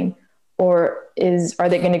providing? Or are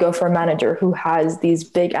they going to go for a manager who has these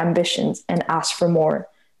big ambitions and ask for more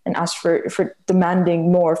and ask for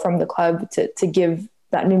demanding more from the club to give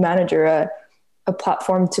that new manager a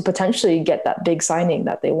platform to potentially get that big signing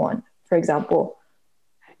that they want, for example?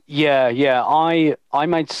 Yeah. I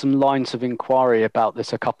made some lines of inquiry about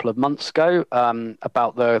this a couple of months ago,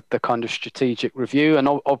 about the kind of strategic review, and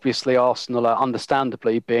obviously Arsenal are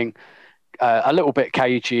understandably being a little bit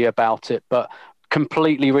cagey about it, but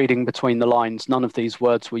completely reading between the lines, none of these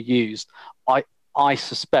words were used. I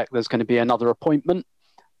suspect there's going to be another appointment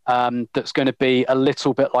that's going to be a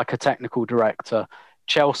little bit like a technical director.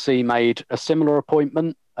 Chelsea made a similar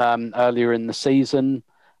appointment earlier in the season.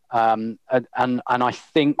 And I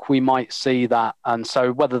think we might see that. And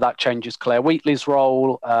so whether that changes Claire Wheatley's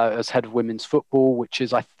role as head of women's football, which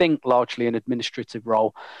is, I think, largely an administrative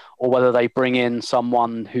role, or whether they bring in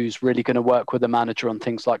someone who's really going to work with the manager on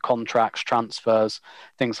things like contracts, transfers,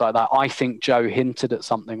 things like that. I think Joe hinted at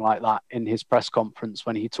something like that in his press conference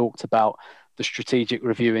when he talked about the strategic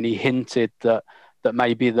review, and he hinted that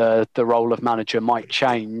maybe the role of manager might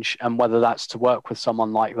change, and whether that's to work with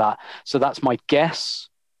someone like that. So that's my guess,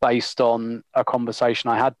 based on a conversation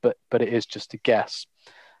I had, but it is just a guess.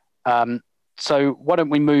 So why don't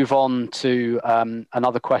we move on to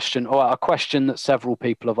another question, or a question that several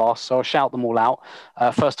people have asked. So I'll shout them all out.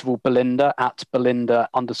 First of all, Belinda at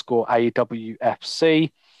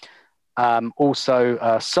Belinda_AWFC.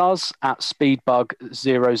 Also Suz at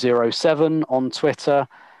Speedbug007 on Twitter.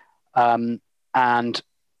 And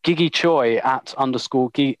Gigi Choi at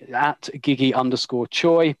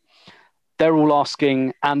Gigi_Choi. They're all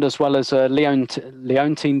asking, and as well as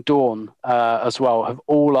Leontine Dawn as well, have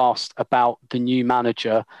all asked about the new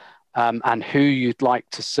manager and who you'd like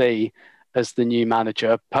to see as the new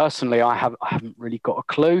manager. Personally, I haven't really got a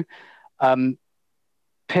clue.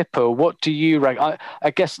 Pippa, what do you reckon? I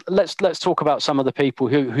guess let's talk about some of the people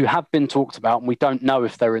who have been talked about, and we don't know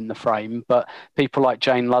if they're in the frame, but people like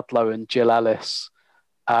Jane Ludlow and Jill Ellis.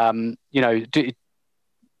 Do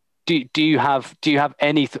you have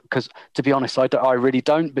any? Because to be honest, I really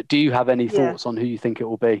don't. But do you have any thoughts on who you think it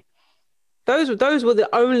will be? Those were the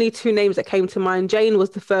only two names that came to mind. Jane was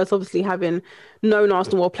the first, obviously having known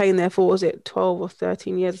Arsenal or playing there for, was it 12 or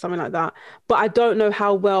 13 years or something like that. But I don't know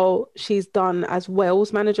how well she's done as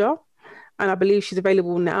Wales manager. And I believe she's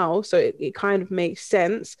available now. So it kind of makes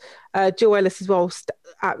sense. Jill Ellis as well,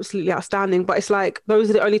 absolutely outstanding. But it's like, those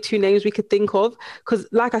are the only two names we could think of. Because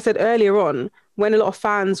like I said earlier on, when a lot of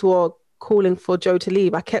fans were calling for Joe to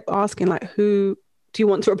leave, I kept asking, like, who do you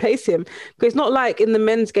want to replace him? Because it's not like in the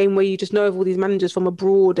men's game where you just know of all these managers from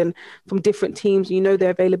abroad and from different teams, and you know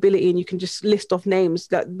their availability and you can just list off names.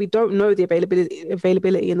 That we don't know the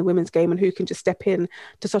availability in the women's game and who can just step in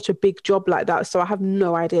to such a big job like that. So I have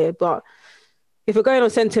no idea. But if we're going on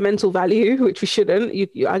sentimental value, which we shouldn't,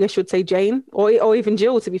 I guess you would say Jane or even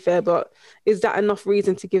Jill, to be fair. But is that enough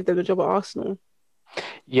reason to give them a job at Arsenal?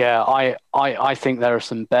 Yeah, I think there are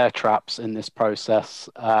some bear traps in this process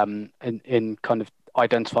in kind of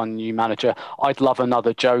identifying a new manager. I'd love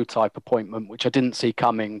another Joe type appointment, which I didn't see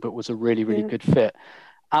coming, but was a really good fit.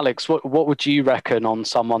 Alex, what would you reckon on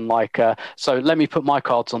someone like... so let me put my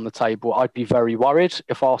cards on the table. I'd be very worried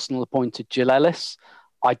if Arsenal appointed Jill Ellis.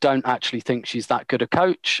 I don't actually think she's that good a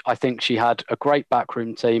coach. I think she had a great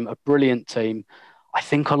backroom team, a brilliant team. I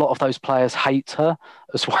think a lot of those players hate her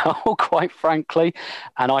as well, quite frankly.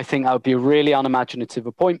 And I think that would be a really unimaginative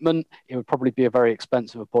appointment. It would probably be a very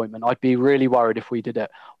expensive appointment. I'd be really worried if we did it.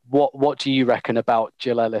 What do you reckon about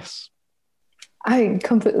Jill Ellis? I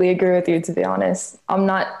completely agree with you, to be honest. I'm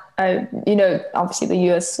not, obviously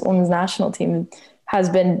the US women's national team has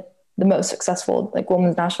been the most successful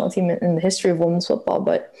women's national team in the history of women's football,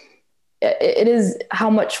 but it is how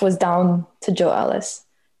much was down to Jill Ellis.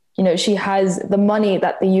 She has the money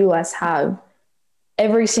that the US have.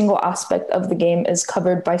 Every single aspect of the game is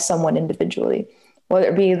covered by someone individually, whether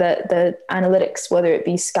it be the analytics, whether it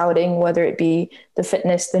be scouting, whether it be the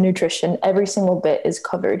fitness, the nutrition, every single bit is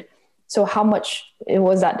covered. So how much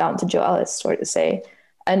was that down to Jill Ellis, sort of say?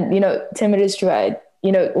 And, Tim, it is true.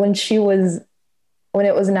 When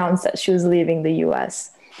it was announced that she was leaving the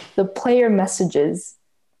US, the player messages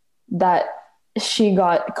that she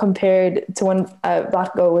got compared to when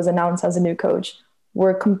Vlatko was announced as a new coach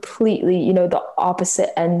were completely, the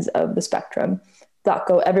opposite ends of the spectrum.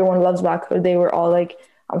 Vlatko, everyone loves Vlatko. They were all like,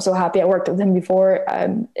 I'm so happy I worked with him before.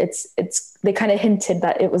 They kind of hinted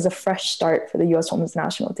that it was a fresh start for the US women's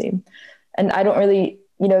national team. And I don't really,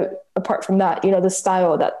 apart from that, the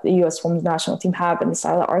style that the US women's national team have and the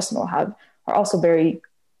style that Arsenal have are also very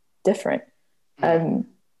different.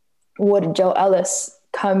 Would Jill Ellis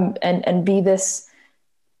come and be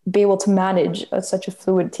able to manage such a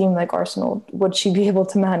fluid team like Arsenal? Would she be able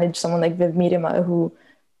to manage someone like Viv Miedema, who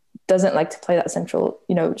doesn't like to play that central,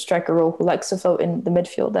 striker role, who likes to float in the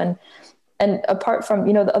midfield? And apart from,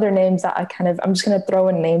 the other names that I'm just going to throw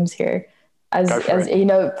in names here. as you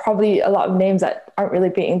know, probably a lot of names that aren't really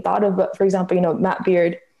being thought of. But for example, you know, Matt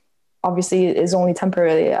Beard obviously is only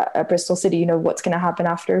temporarily at Bristol City. You know, what's going to happen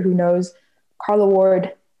after? Who knows? Carla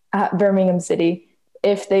Ward at Birmingham City.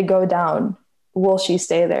 If they go down, will she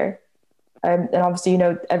stay there? And obviously, you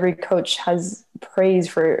know, every coach has praise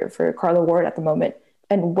for Carla Ward at the moment.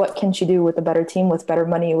 And what can she do with a better team, with better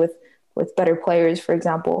money, with better players, for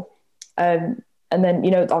example? And then,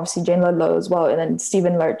 you know, obviously Jane Ludlow as well. And then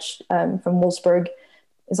Stephen Lurch from Wolfsburg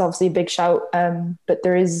is obviously a big shout. But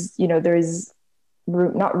there is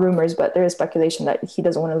not rumors, but there is speculation that he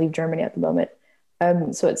doesn't want to leave Germany at the moment.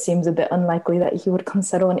 So it seems a bit unlikely that he would come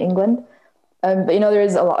settle in England. But, you know, there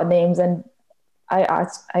is a lot of names, and I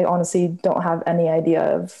honestly don't have any idea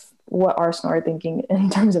of what Arsenal are thinking in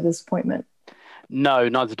terms of this appointment. No,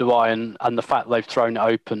 neither do I. And the fact they've thrown it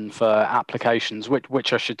open for applications,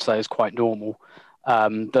 which I should say is quite normal.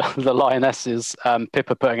 The Lionesses,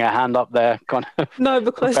 Pippa putting her hand up there, kind of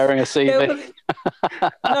preparing a CV.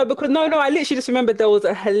 I literally just remembered there was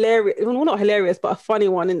a hilarious, well, not hilarious, but a funny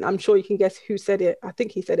one, and I'm sure you can guess who said it. I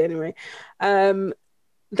think he said it anyway.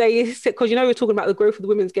 They said, because, you know, we're talking about the growth of the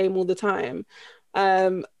women's game all the time.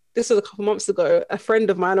 This was a couple months ago. A friend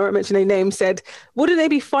of mine, I won't mention their name, said, wouldn't it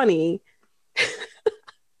be funny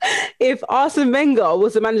if Arsene Wenger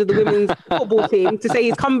was the manager of the women's football team, to say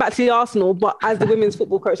he's come back to the Arsenal, but as the women's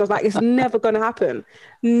football coach? I was like, it's never going to happen.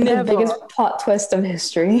 Never. The biggest plot twist of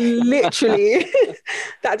history. Literally.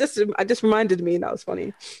 That just reminded me. That was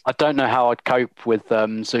funny. I don't know how I'd cope with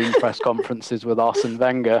Zoom press conferences with Arsene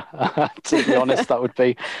Wenger. To be honest, that would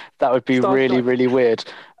be really weird.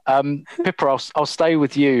 Pippa, I'll stay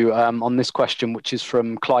with you on this question, which is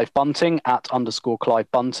from Clive Bunting @_Clive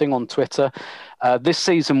Bunting on Twitter. This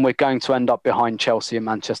season, we're going to end up behind Chelsea and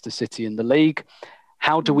Manchester City in the league.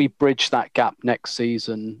 How do we bridge that gap next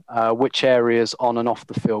season? Which areas on and off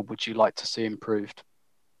the field would you like to see improved?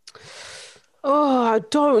 Oh, I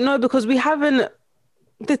don't know, because we haven't.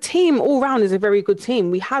 The team all round is a very good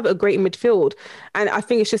team. We have a great midfield. And I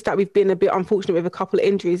think it's just that we've been a bit unfortunate with a couple of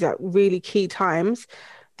injuries at really key times.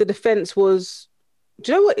 The defense was,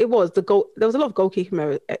 do you know what it was? There was a lot of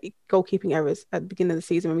goalkeeping errors at the beginning of the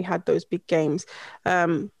season when we had those big games.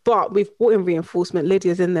 But we've brought in reinforcement.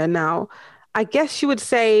 Lydia's in there now. I guess you would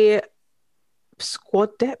say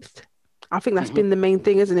squad depth. I think that's been the main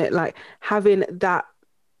thing, isn't it? Like having that,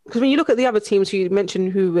 because when you look at the other teams who you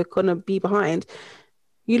mentioned who we're going to be behind,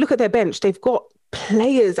 you look at their bench, they've got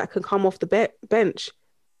players that can come off the bench.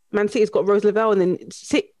 Man City's got Rose Lavelle, and then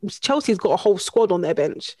Chelsea's got a whole squad on their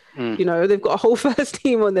bench. You know, they've got a whole first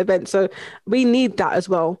team on their bench. So we need that as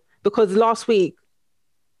well. Because last week,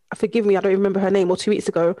 forgive me, I don't remember her name, or 2 weeks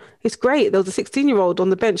ago, it's great. There was a 16-year-old on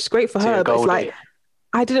the bench. It's great for her. But it's like,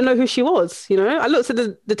 I didn't know who she was, you know? I looked at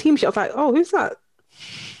the team sheet, I was like, oh, who's that?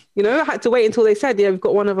 You know, I had to wait until they said, yeah, we've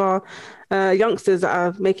got one of our youngsters that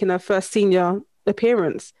are making her first senior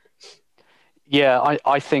appearance. Yeah,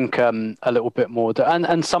 I think a little bit more.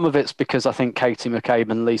 And some of it's because I think Katie McCabe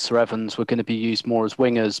and Lisa Evans were going to be used more as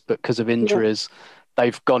wingers, but because of injuries,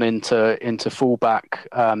 they've gone into fullback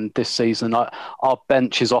this season. Our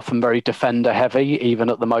bench is often very defender heavy, even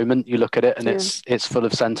at the moment. You look at it and it's full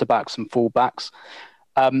of centre-backs and full-backs.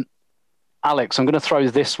 Alex, I'm going to throw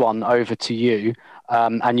this one over to you.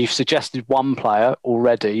 And you've suggested one player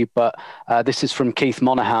already, but this is from Keith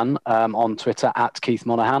Monaghan on Twitter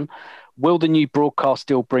 @KeithMonaghan. Will the new broadcast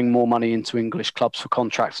deal bring more money into English clubs for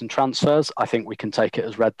contracts and transfers? I think we can take it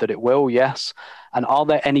as read that it will, yes. And are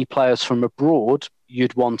there any players from abroad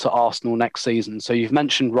you'd want at Arsenal next season? So you've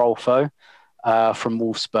mentioned Rolfo from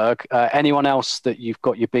Wolfsburg. Anyone else that you've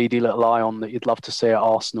got your beady little eye on that you'd love to see at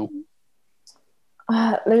Arsenal?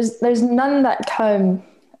 There's none that come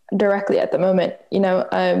directly at the moment. You know,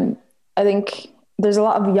 I think there's a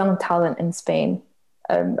lot of young talent in Spain.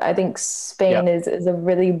 I think Spain is a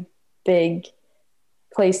really big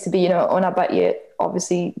place to be. You know, Ona Batlle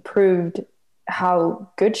obviously proved how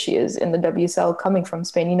good she is in the WSL coming from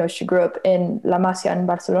Spain. You know, she grew up in La Masia in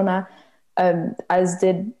Barcelona, as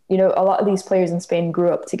did, you know, a lot of these players in Spain grew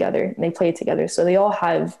up together and they played together. So they all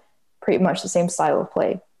have pretty much the same style of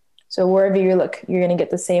play. So wherever you look, you're going to get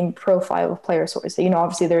the same profile of player. So, you know,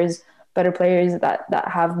 obviously there is better players that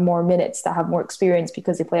have more minutes, that have more experience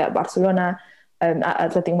because they play at Barcelona, at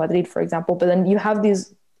Atletico Madrid, for example. But then you have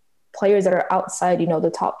these players that are outside, you know, the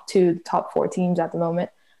top 2, top 4 teams at the moment.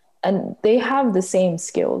 And they have the same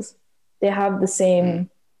skills. They have the same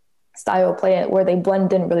style of play where they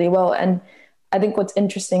blend in really well. And I think what's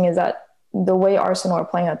interesting is that the way Arsenal are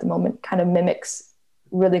playing at the moment kind of mimics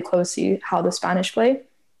really closely how the Spanish play.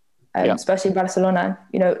 Especially Barcelona,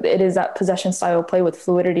 you know, it is that possession style play with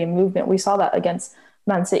fluidity and movement. We saw that against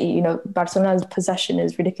Man City. You know, Barcelona's possession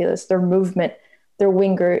is ridiculous. Their movement, their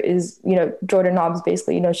winger is, you know, Jordan Nobbs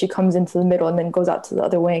basically. You know, she comes into the middle and then goes out to the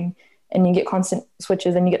other wing, and you get constant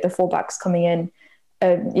switches, and you get the fullbacks coming in.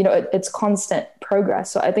 You know, it's constant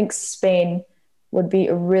progress. So I think Spain would be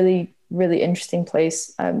a really, really interesting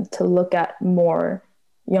place to look at more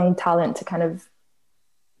young talent to kind of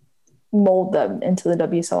mold them into the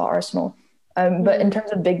WSL Arsenal. But in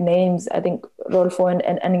terms of big names, I think Rodolfo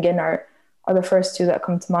and again are the first two that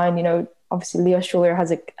come to mind. You know, obviously Leah Schuler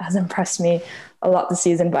has impressed me a lot this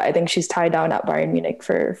season, but I think she's tied down at Bayern Munich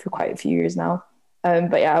for quite a few years now.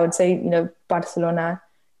 But yeah, I would say, you know, Barcelona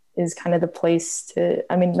is kind of the place to,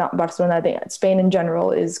 I mean, not Barcelona, I think Spain in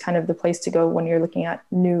general is kind of the place to go when you're looking at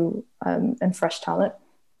new and fresh talent.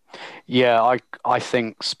 Yeah, I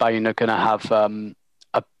think Spain are going to have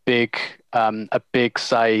a big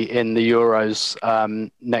say in the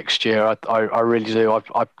Euros next year. I really do.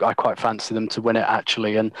 I quite fancy them to win it,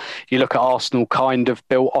 actually. And you look at Arsenal, kind of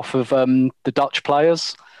built off of the Dutch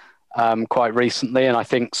players quite recently, and I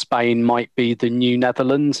think Spain might be the new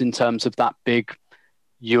Netherlands in terms of that big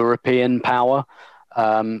European power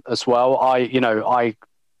as well. I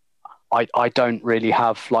don't really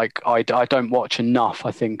have, like, I don't watch enough,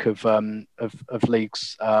 I think, of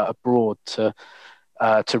leagues abroad to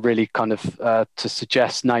really kind of to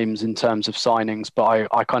suggest names in terms of signings. But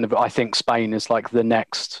I think Spain is like the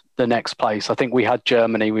next place. I think we had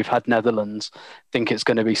Germany, we've had Netherlands. I think it's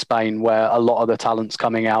going to be Spain where a lot of the talent's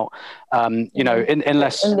coming out. You know,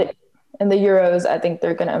 unless in the Euros, I think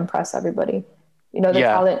they're going to impress everybody. You know, the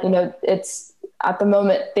talent, you know, it's at the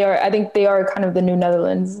moment I think they are kind of the new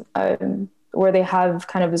Netherlands, where they have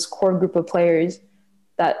kind of this core group of players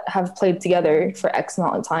that have played together for X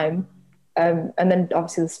amount of time. And then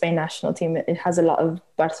obviously the Spain national team, it has a lot of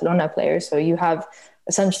Barcelona players. So you have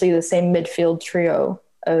essentially the same midfield trio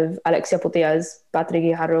of Alexia Putellas, Patrick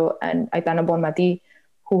Guijarro, and Aitana Bonmatí,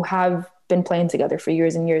 who have been playing together for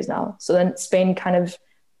years and years now. So then Spain kind of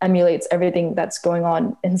emulates everything that's going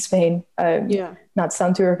on in Spain. Not to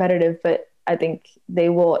sound too repetitive, but I think they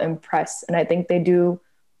will impress. And I think they do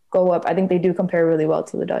go up. I think they do compare really well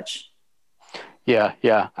to the Dutch. Yeah,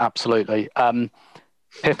 absolutely.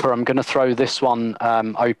 Pippa, I'm going to throw this one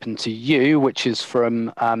open to you, which is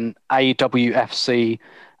from AWFC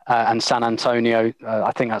and San Antonio.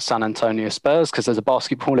 I think that's San Antonio Spurs, because there's a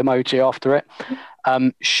basketball emoji after it.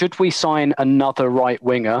 Should we sign another right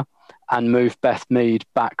winger and move Beth Mead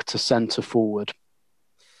back to centre forward?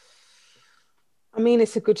 I mean,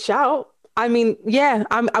 it's a good shout. I mean, yeah,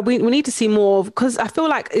 we need to see more, because I feel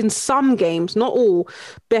like in some games, not all,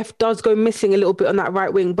 Beth does go missing a little bit on that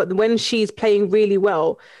right wing. But when she's playing really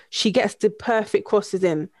well, she gets the perfect crosses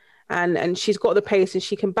in, and she's got the pace, and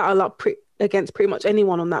she can battle up against pretty much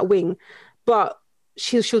anyone on that wing. But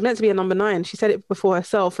she was meant to be a number 9. She said it before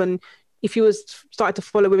herself. And if you started to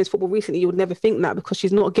follow women's football recently, you would never think that, because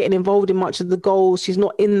she's not getting involved in much of the goals. She's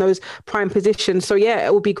not in those prime positions. So yeah,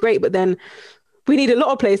 it would be great. But then we need a lot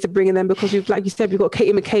of players to bring in them, because like you said, we've got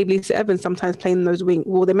Katie McCabe, Lisa Evans sometimes playing in those wing.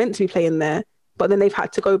 Well, they're meant to be playing there, but then they've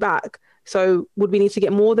had to go back. So would we need to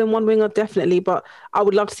get more than one winger? Definitely. But I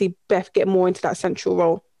would love to see Beth get more into that central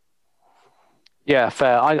role. Yeah,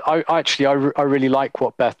 fair. I really like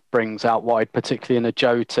what Beth brings out wide, particularly in a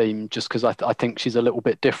Joe team, just because I think she's a little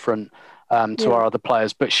bit different to our other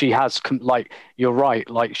players. But she has, like, you're right,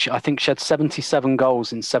 like I think she had 77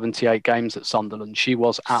 goals in 78 games at Sunderland. She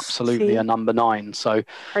was absolutely a number 9. So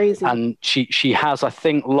crazy. And she has, I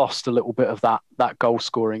think, lost a little bit of that goal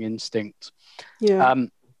scoring instinct. Yeah.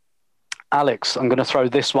 Alex, I'm going to throw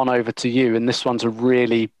this one over to you, and this one's a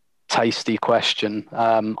really tasty question,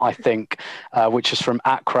 I think, which is from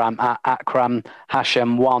Akram at Akram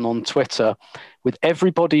Hashem1 on Twitter. With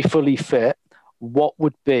everybody fully fit, what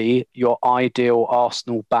would be your ideal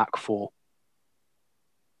Arsenal back four?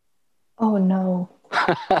 Oh no.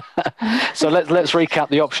 So let's recap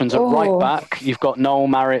the options. At right back, you've got Noel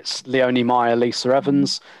Maritz, Leonie Meyer, Lisa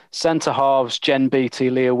Evans. Centre halves, Jen Beattie,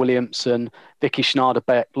 Leah Williamson, Vicky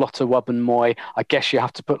Schneiderbeck, Lotte Wubben-Moy. I guess you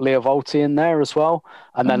have to put Leah Volti in there as well.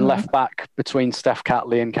 And then left back between Steph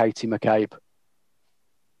Catley and Katie McCabe.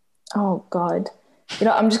 Oh, God. You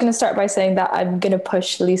know, I'm just going to start by saying that I'm going to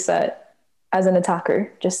push Lisa as an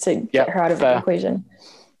attacker just to get her out of the equation.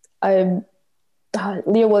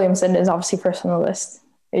 Leah Williamson is obviously first on the list.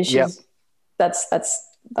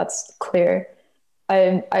 That's clear.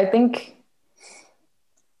 I think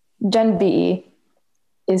Jen Beattie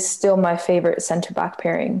is still my favorite centre back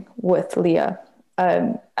pairing with Leah.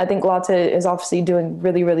 I think Lotte is obviously doing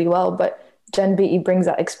really, really well, but Jen Beattie brings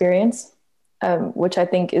that experience, which I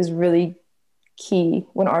think is really key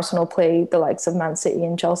when Arsenal play the likes of Man City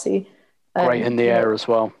and Chelsea. Great in the air as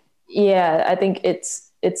well. Yeah, I think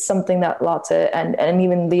it's something that Lotte and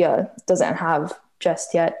even Leah doesn't have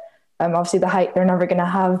just yet. Obviously, the height they're never going to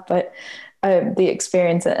have, but the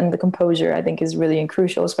experience and the composure, I think, is really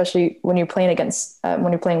crucial, especially when you're playing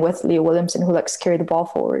with Leah Williamson, who likes to carry the ball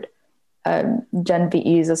forward. Jen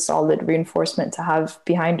VE is a solid reinforcement to have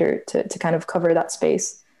behind her to kind of cover that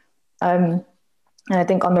space. And I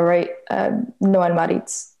think on the right, Noan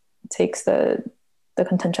Maritz takes the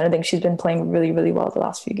contention. I think she's been playing really, really well the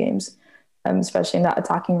last few games, especially in that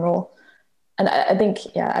attacking role. And I think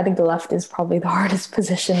the left is probably the hardest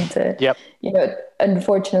position to,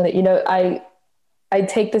 unfortunately, I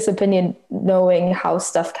take this opinion knowing how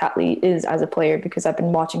Steph Catley is as a player, because I've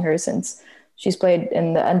been watching her since she's played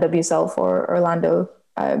in the NWSL for Orlando.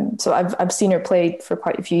 So I've seen her play for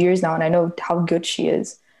quite a few years now, and I know how good she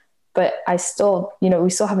is. But I still, we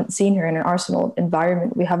still haven't seen her in an Arsenal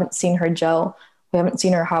environment. We haven't seen her gel. We haven't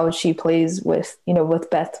seen her how she plays with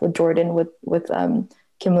Beth, with Jordan, with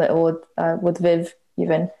Kim Little, with Viv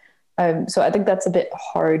even. So I think that's a bit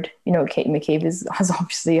hard. Kate McCabe has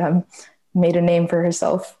obviously made a name for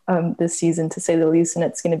herself this season, to say the least, and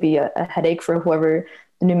it's going to be a headache for whoever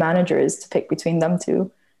the new manager is to pick between them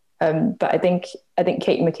two. But I think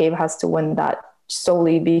Kate McCabe has to win that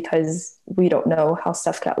solely because we don't know how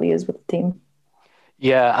Steph Catley is with the team.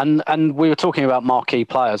 Yeah, and we were talking about marquee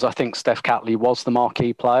players. I think Steph Catley was the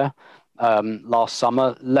marquee player last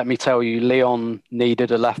summer. Let me tell you, Lyon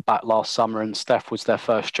needed a left back last summer, and Steph was their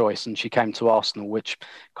first choice, and she came to Arsenal, which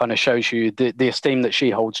kind of shows you the esteem that she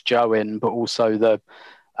holds Joe in, but also the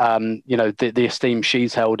esteem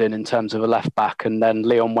she's held in terms of a left back. And then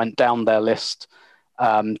Lyon went down their list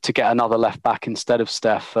to get another left back instead of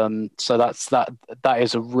Steph. So that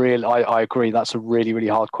is I agree. That's a really, really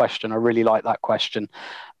hard question. I really like that question.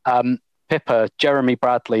 Pippa, Jeremy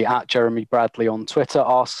Bradley on Twitter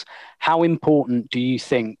asks, how important do you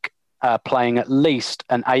think playing at least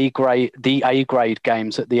the A grade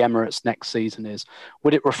games at the Emirates next season is?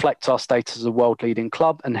 Would it reflect our status as a world leading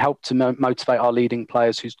club and help to motivate our leading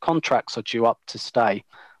players whose contracts are due up to stay?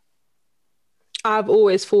 I've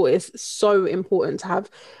always thought it's so important to have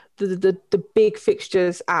the big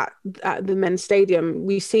fixtures at the men's stadium.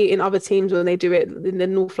 We see it in other teams when they do it in the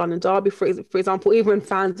North London derby, for example, even when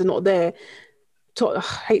fans are not there. I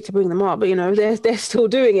hate to bring them up, but they're still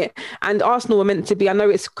doing it. And Arsenal were meant to be, I know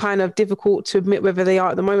it's kind of difficult to admit whether they are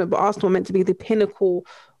at the moment, but Arsenal were meant to be the pinnacle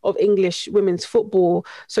of English women's football.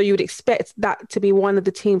 So you would expect that to be one of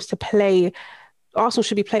the teams to play. Arsenal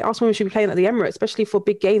women should be playing at the Emirates, especially for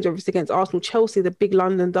big games, whether it's against Arsenal, Chelsea, the big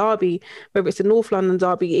London derby, whether it's the North London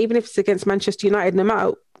derby, even if it's against Manchester United, no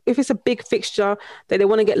matter if it's a big fixture that they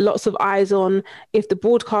want to get lots of eyes on, if the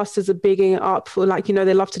broadcasters are bigging it up for,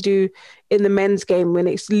 they love to do in the men's game when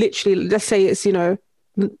it's literally, let's say it's, the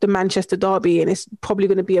Manchester derby and it's probably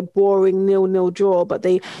going to be a boring 0-0 draw, but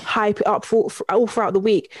they hype it up for all throughout the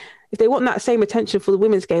week. If they want that same attention for the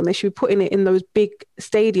women's game, they should be putting it in those big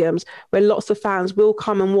stadiums where lots of fans will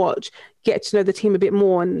come and watch, get to know the team a bit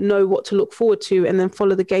more and know what to look forward to, and then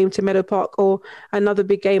follow the game to Meadow Park or another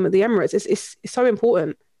big game at the Emirates. It's so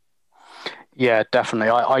important. Yeah, definitely.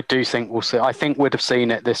 I do think we'll see. I think we'd have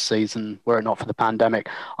seen it this season were it not for the pandemic.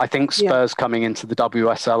 I think Spurs coming into the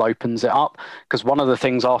WSL opens it up, because one of the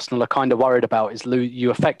things Arsenal are kind of worried about is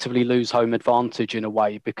you effectively lose home advantage in a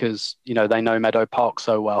way, because, they know Meadow Park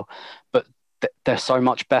so well, but they're so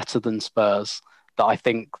much better than Spurs that I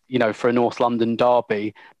think, for a North London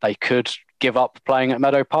derby, they could give up playing at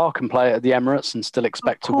Meadow Park and play at the Emirates and still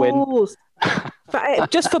expect to win. But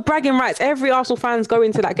just for bragging rights, every Arsenal fan's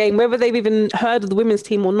going to that game, whether they've even heard of the women's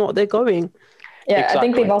team or not, they're going. Yeah, exactly. I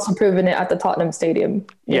think they've also proven it at the Tottenham Stadium.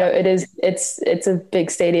 It's a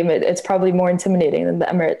big stadium. It's probably more intimidating than the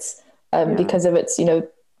Emirates because of its,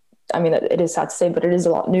 it is sad to say, but it is a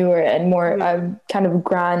lot newer and more kind of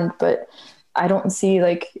grand. But I don't see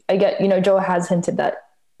I get, Joe has hinted that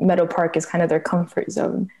Meadow Park is kind of their comfort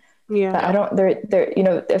zone. Yeah, but I don't. They're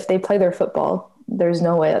if they play their football, there's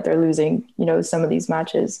no way that they're losing, some of these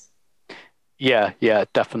matches. Yeah,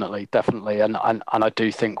 definitely. And I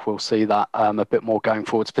do think we'll see that a bit more going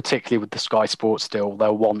forwards, particularly with the Sky Sports deal.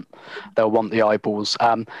 They'll want the eyeballs.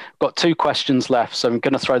 Got two questions left, so I'm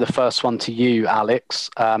going to throw the first one to you, Alex.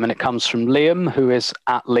 And it comes from Liam, who is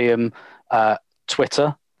at Liam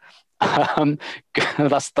Twitter.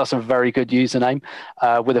 That's a very good username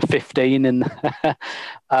with a 15 in.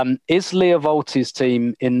 Is Leah Volti's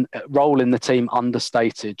role in the team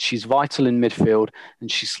understated? She's vital in midfield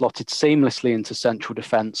and she's slotted seamlessly into central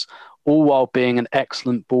defence, all while being an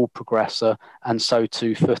excellent ball progressor and so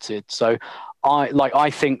two-footed. So I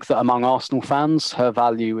think that among Arsenal fans, her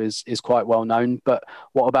value is quite well known. But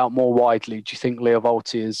what about more widely? Do you think Leah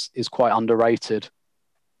Volti is quite underrated?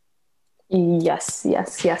 Yes,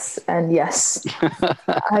 and yes.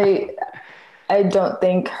 I don't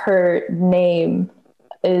think her name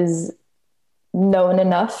is known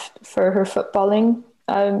enough for her footballing,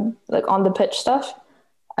 like on the pitch stuff.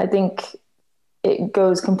 I think it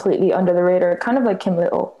goes completely under the radar, kind of like Kim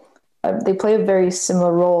Little. They play a very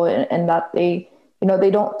similar role in that they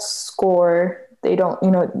don't score. They don't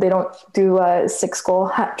do 6-goal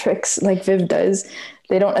hat tricks like Viv does.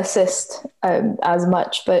 They don't assist as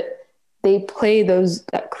much, but they play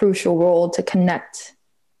that crucial role to connect.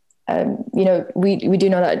 We do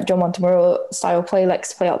know that Joe Montemurro style play likes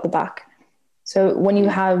to play out the back. So when you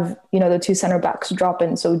have, the two center backs drop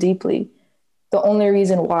in so deeply, the only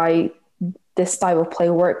reason why this style of play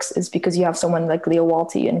works is because you have someone like Leah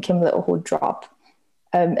Walty and Kim Little who drop.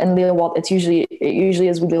 And Leah Walty, it usually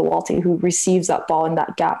is Leah Walty who receives that ball in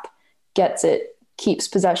that gap, gets it, keeps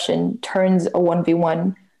possession, turns a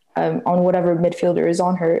 1v1 on whatever midfielder is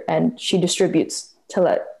on her, and she distributes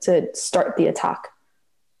to start the attack.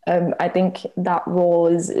 I think that role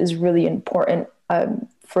is really important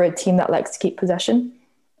for a team that likes to keep possession.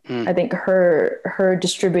 I think her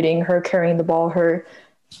distributing, her carrying the ball, her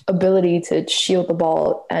ability to shield the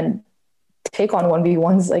ball and take on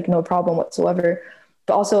 1v1s like no problem whatsoever.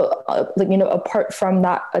 But also, apart from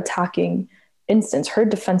that attacking instance, her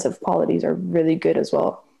defensive qualities are really good as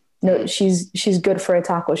well. She's good for a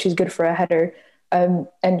tackle, she's good for a header, and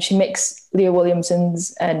she makes Leah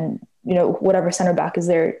Williamson's and whatever center back is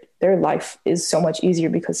there, their life is so much easier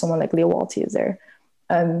because someone like Leah Walty is there.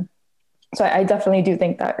 So I definitely do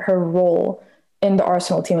think that her role in the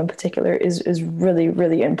Arsenal team in particular is really,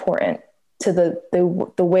 really important to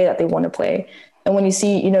the way that they want to play. And when you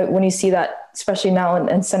see that, especially now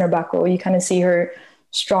in center back role, you kind of see her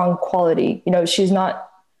strong quality. She's not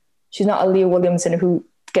a Leah Williamson who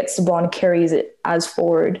gets the ball and carries it as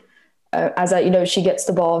forward, she gets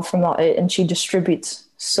the ball from it and she distributes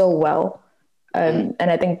so well. And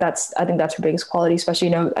I think that's her biggest quality,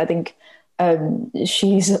 especially, I think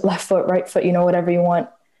she's left foot, right foot, whatever you want,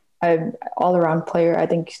 all around player. I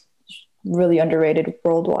think really underrated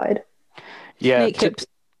worldwide. Yeah. Snake hips.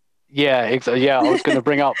 Yeah, exactly. Yeah, I was going to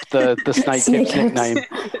bring up the Snake Hips nickname,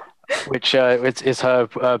 which is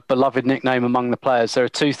her beloved nickname among the players. There are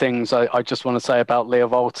two things I just want to say about Leah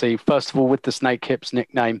Volti. First of all, with the Snake Hips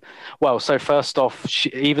nickname, so first off,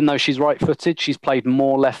 even though she's right-footed, she's played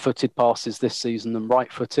more left-footed passes this season than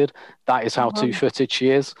right-footed. That is how two-footed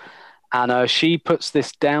she is. And she puts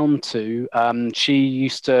this down to, she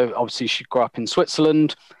grew up in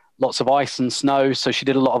Switzerland, lots of ice and snow, so she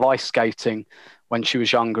did a lot of ice skating when she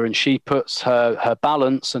was younger, and she puts her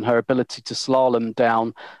balance and her ability to slalom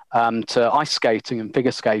down to ice skating and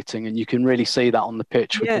figure skating, and you can really see that on the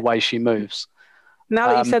pitch with the way she moves. Now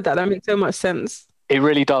that you said that makes so much sense. It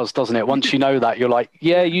really does, doesn't it? Once you know that, you're like,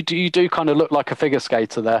 yeah, you do kind of look like a figure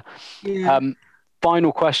skater there. Yeah.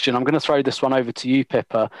 Final question. I'm going to throw this one over to you,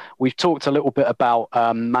 Pippa. We've talked a little bit about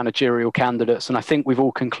managerial candidates, and I think we've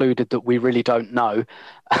all concluded that we really don't know.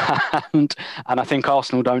 and I think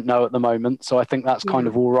Arsenal don't know at the moment, so I think that's kind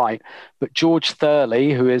of all right. But George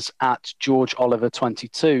Thurley, who is at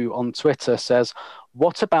GeorgeOliver22 on Twitter, says,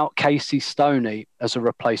 what about Casey Stoney as a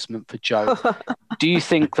replacement for Joe? Do you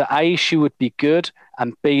think that A, she would be good,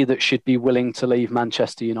 and B, that she'd be willing to leave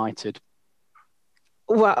Manchester United?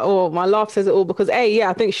 Well, my laugh says it all, because A,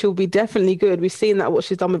 I think she'll be definitely good. We've seen that what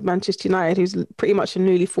she's done with Manchester United, who's pretty much a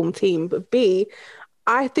newly formed team. But B,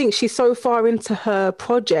 I think she's so far into her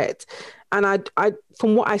project, and I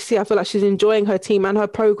from what I see, I feel like she's enjoying her team and her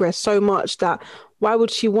progress so much that why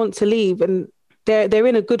would she want to leave? And they're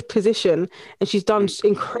in a good position, and she's done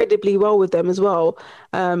incredibly well with them as well.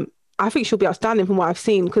 I think she'll be outstanding from what I've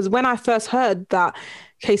seen, because when I first heard that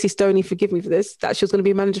Casey Stoney, forgive me for this, that she was going to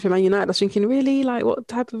be manager for Man United, I was thinking, really? Like, what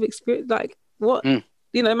type of experience? Like, what? Man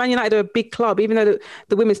United are a big club, even though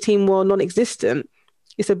the women's team were non-existent.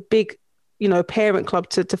 It's a big, parent club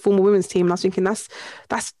to form a women's team. And I was thinking, that's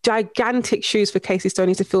gigantic shoes for Casey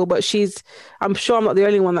Stoney to fill. But I'm sure I'm not the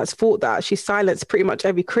only one that's thought that. She's silenced pretty much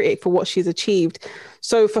every critic for what she's achieved.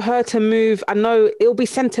 So for her to move, I know it'll be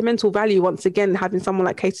sentimental value once again, having someone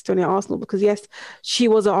like Casey Stoney at Arsenal, because yes, she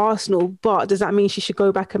was at Arsenal, but does that mean she should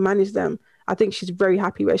go back and manage them? I think she's very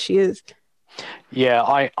happy where she is. Yeah,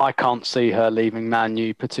 I can't see her leaving Man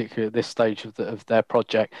U, particularly at this stage of their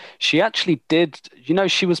project. She actually did,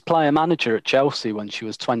 she was player manager at Chelsea when she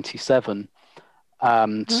was 27.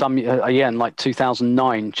 In like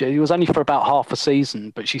 2009. It was only for about half a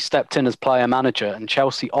season, but she stepped in as player manager, and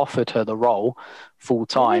Chelsea offered her the role full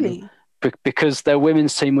time. Really? because their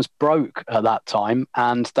women's team was broke at that time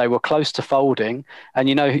and they were close to folding. And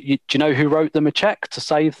do you know who wrote them a check to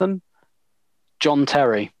save them? John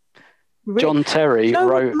Terry. Really? John Terry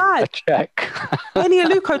wrote a check. Eni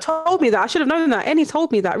Aluko told me that. I should have known that. Eni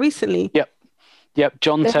told me that recently. Yep.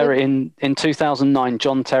 John Terry in 2009.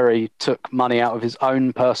 John Terry took money out of his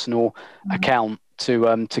own personal account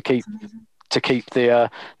to keep the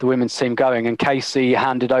women's team going, and Casey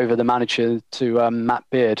handed over the manager to Matt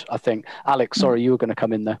Beard, I think. Alex, sorry, you were going to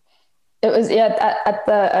come in there. It was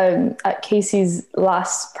at Casey's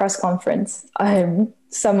last press conference.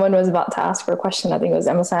 Someone was about to ask for a question. I think it was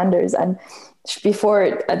Emma Sanders, and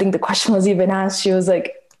before I think the question was even asked, she was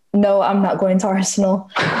like, "No, I'm not going to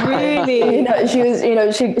Arsenal." Really?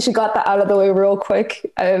 She got that out of the way real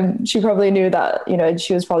quick. She probably knew that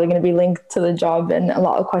she was probably going to be linked to the job, and a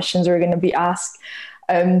lot of questions were going to be asked.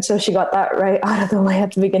 So she got that right out of the way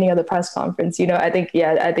at the beginning of the press conference. I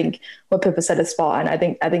think what Pippa said is spot on. I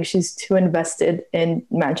think she's too invested in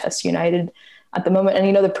Manchester United at the moment,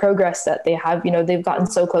 and the progress that they have. They've gotten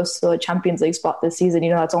so close to a Champions League spot this season.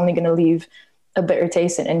 That's only going to leave a bitter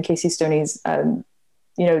taste in Casey Stoney's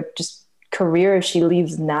just career if she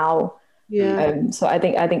leaves now. So I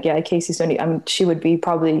think Casey Stoney, she would be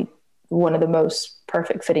probably one of the most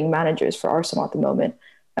perfect fitting managers for Arsenal at the moment.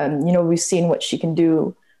 We've seen what she can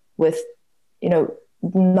do with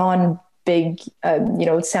non-big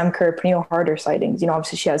Sam Kerr, Pernille Harder sightings.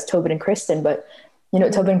 Obviously she has Tobin and Kristen, but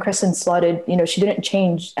Tobin and Kristen slotted, she didn't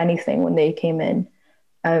change anything when they came in.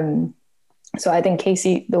 So I think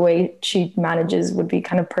Casey, the way she manages would be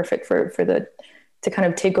kind of perfect to kind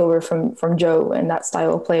of take over from Joe and that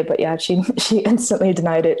style of play. But yeah, she instantly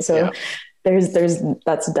denied it. So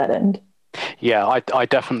that's a dead end. Yeah, I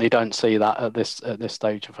definitely don't see that at this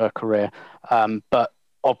stage of her career. But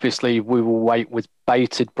obviously we will wait with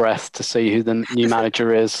bated breath to see who the new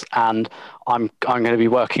manager is, and I'm going to be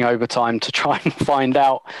working overtime to try and find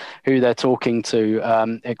out who they're talking to,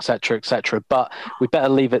 etc. But we better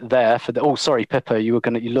leave it there for the. Oh, sorry, Pippa, you look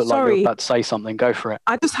like you were about to say something. Go for it.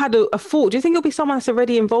 I just had a thought. Do you think it'll be someone that's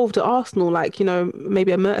already involved at Arsenal, like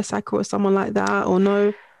maybe a Mertesacker or someone like that, or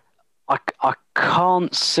no? I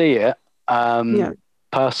can't see it.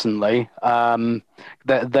 Personally,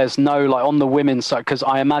 there's no on the women's side, because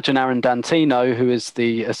I imagine Aaron Dantino, who is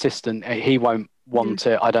the assistant, he won't want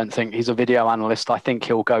it. I don't think he's a video analyst. I think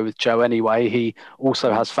he'll go with Joe anyway. He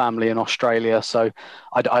also has family in Australia, so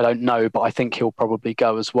I don't know, but I think he'll probably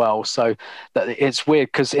go as well. So it's weird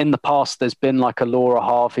because in the past there's been like a Laura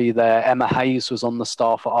Harvey there. Emma Hayes was on the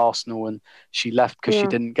staff at Arsenal and she left because she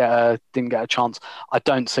didn't get a chance. I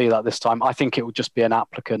don't see that this time. I think it will just be an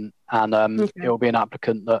applicant, and it will be an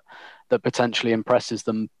applicant that potentially impresses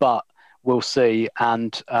them, but we'll see.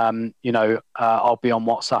 And I'll be on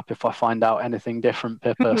WhatsApp if I find out anything different,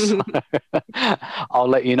 Pippa. So I'll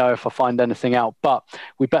let you know if I find anything out, but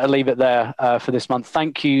we better leave it there for this month.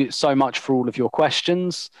 Thank you so much for all of your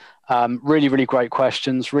questions. Really, really great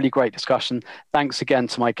questions, really great discussion. Thanks again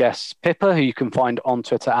to my guests, Pippa, who you can find on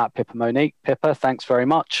Twitter at Pippa Monique. Pippa, thanks very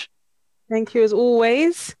much. Thank you as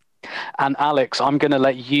always. And Alex, I'm going to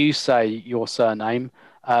let you say your surname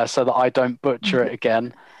so that I don't butcher it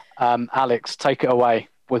again. Alex, take it away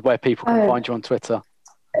with where people can find you on Twitter.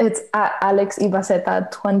 It's at Alex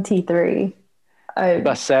Ibaceta 23.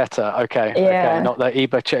 Ibaceta, okay. Yeah. Okay, not the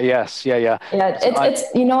Ibaceta, yes, yeah. Yeah, it's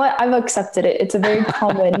you know what, I've accepted it. It's a very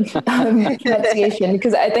common pronunciation,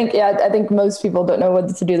 because I think most people don't know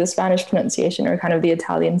whether to do the Spanish pronunciation or kind of the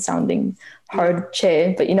Italian sounding hard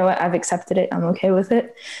che, but you know what, I've accepted it. I'm okay with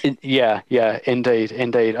it. Yeah, indeed.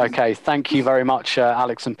 Okay, thank you very much,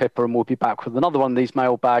 Alex and Pippa, and we'll be back with another one of these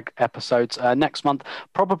mailbag episodes next month,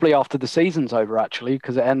 probably after the season's over, actually,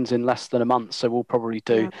 because it ends in less than a month, so we'll probably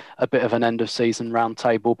do a bit of an end of season round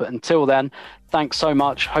table. But until then, thanks so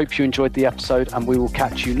much. Hope you enjoyed the episode, and we will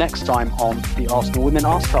catch you next time on the Arsenal Women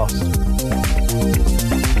Arsecast.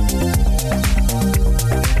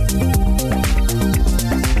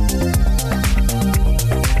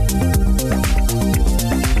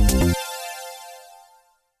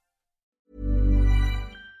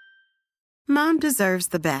 Mom deserves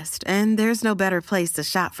the best, and there's no better place to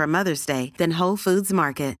shop for Mother's Day than Whole Foods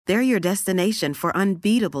Market. They're your destination for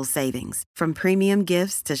unbeatable savings, from premium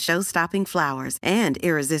gifts to show-stopping flowers and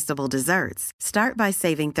irresistible desserts. Start by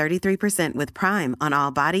saving 33% with Prime on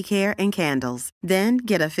all body care and candles. Then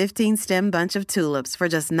get a 15-stem bunch of tulips for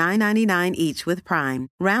just $9.99 each with Prime.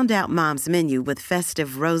 Round out Mom's menu with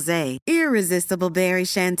festive rosé, irresistible berry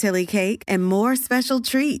chantilly cake, and more special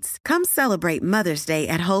treats. Come celebrate Mother's Day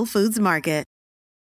at Whole Foods Market.